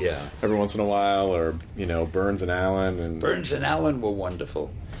show every once in a while, or Burns and Allen. And Burns and Allen were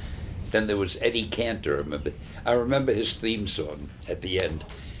wonderful. Then there was Eddie Cantor. I remember his theme song at the end.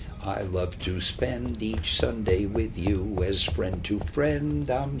 I love to spend each Sunday with you as friend to friend.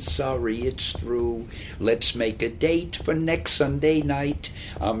 I'm sorry it's through. Let's make a date for next Sunday night.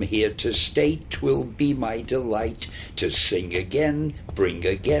 I'm here to state 'twill be my delight to sing again, bring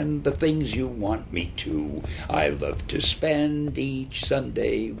again the things you want me to. I love to spend each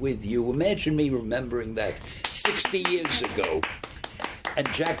Sunday with you. Imagine me remembering that 60 years ago.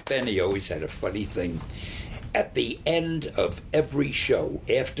 And Jack Benny always had a funny thing. At the end of every show,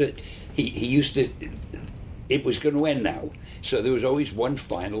 after he used to, it was going to end now, so there was always one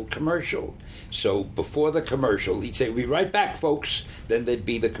final commercial. So before the commercial, he'd say, "We'll be right back, folks." Then there'd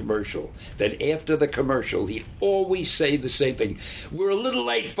be the commercial. Then after the commercial, he'd always say the same thing. "We're a little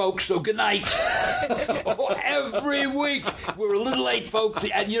late, folks, so good night." Every week, "We're a little late, folks."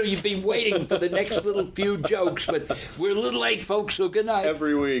 And you've been waiting for the next little few jokes, but "We're a little late, folks, so good night."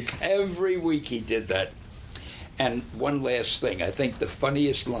 Every week. Every week he did that. And one last thing, I think the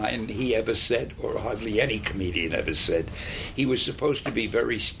funniest line he ever said, or hardly any comedian ever said, he was supposed to be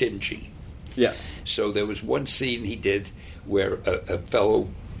very stingy. Yeah. So there was one scene he did where a fellow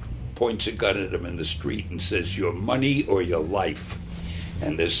points a gun at him in the street and says, "Your money or your life?"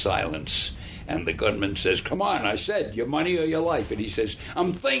 And there's silence. And the gunman says, "Come on," I said, "your money or your life?" And he says,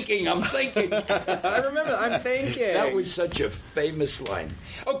 I'm thinking. I remember that. I'm thinking. That was such a famous line.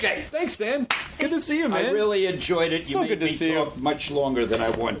 Okay. Thanks, Dan. Good to see you, man. I really enjoyed it. So you good made to me see talk much longer than I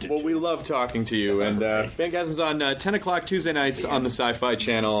wanted Well, to. we love talking to you. And Phangasm's on 10 o'clock Tuesday nights on the Sci-Fi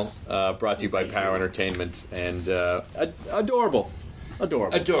Channel, brought to you by Power Entertainment. And adorable.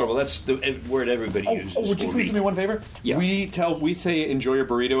 Adorable. That's the word everybody uses. Would you please do me one favor? Yeah. We say "enjoy your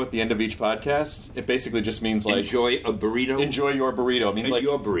burrito" at the end of each podcast. It basically just means like enjoy a burrito. Enjoy your burrito. It means like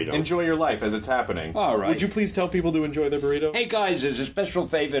your burrito. Enjoy your life as it's happening. All right. Would you please tell people to enjoy their burrito? Hey guys, there's a special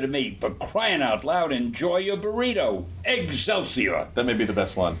favor to me. For crying out loud, enjoy your burrito. Excelsior. That may be the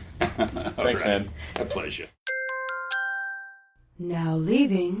best one. Thanks, man. A pleasure. Now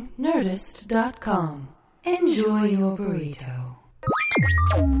leaving Nerdist.com. Enjoy your burrito.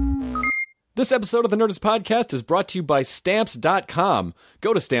 This episode of the Nerdist Podcast is brought to you by Stamps.com.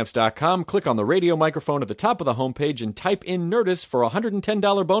 Go to Stamps.com, click on the radio microphone at the top of the homepage, and type in Nerdist for a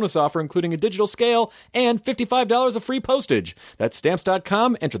 $110 bonus offer, including a digital scale and $55 of free postage. That's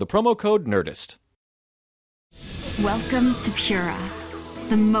Stamps.com. Enter the promo code Nerdist. Welcome to Pura,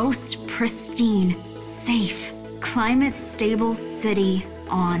 the most pristine, safe, climate-stable city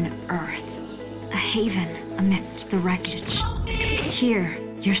on Earth. A haven amidst the wreckage. Here,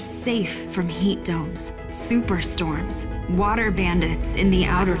 you're safe from heat domes, superstorms, water bandits in the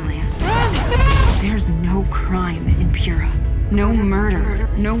outer lands. There's no crime in Pura, no murder,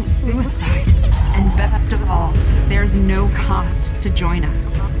 no suicide, and best of all, there's no cost to join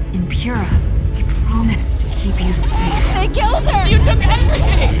us. In Pura, we promise to keep you safe. They killed her! You took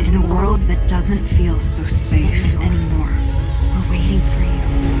everything! In a world that doesn't feel so safe anymore, we're waiting for you,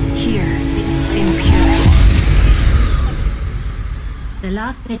 here in Pura. The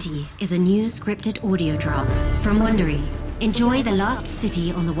Last City is a new scripted audio drama from Wondery. Enjoy The Last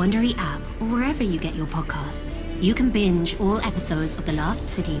City on the Wondery app or wherever you get your podcasts. You can binge all episodes of The Last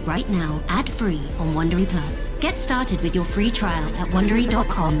City right now, ad-free on Wondery Plus. Get started with your free trial at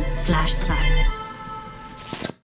Wondery.com/plus.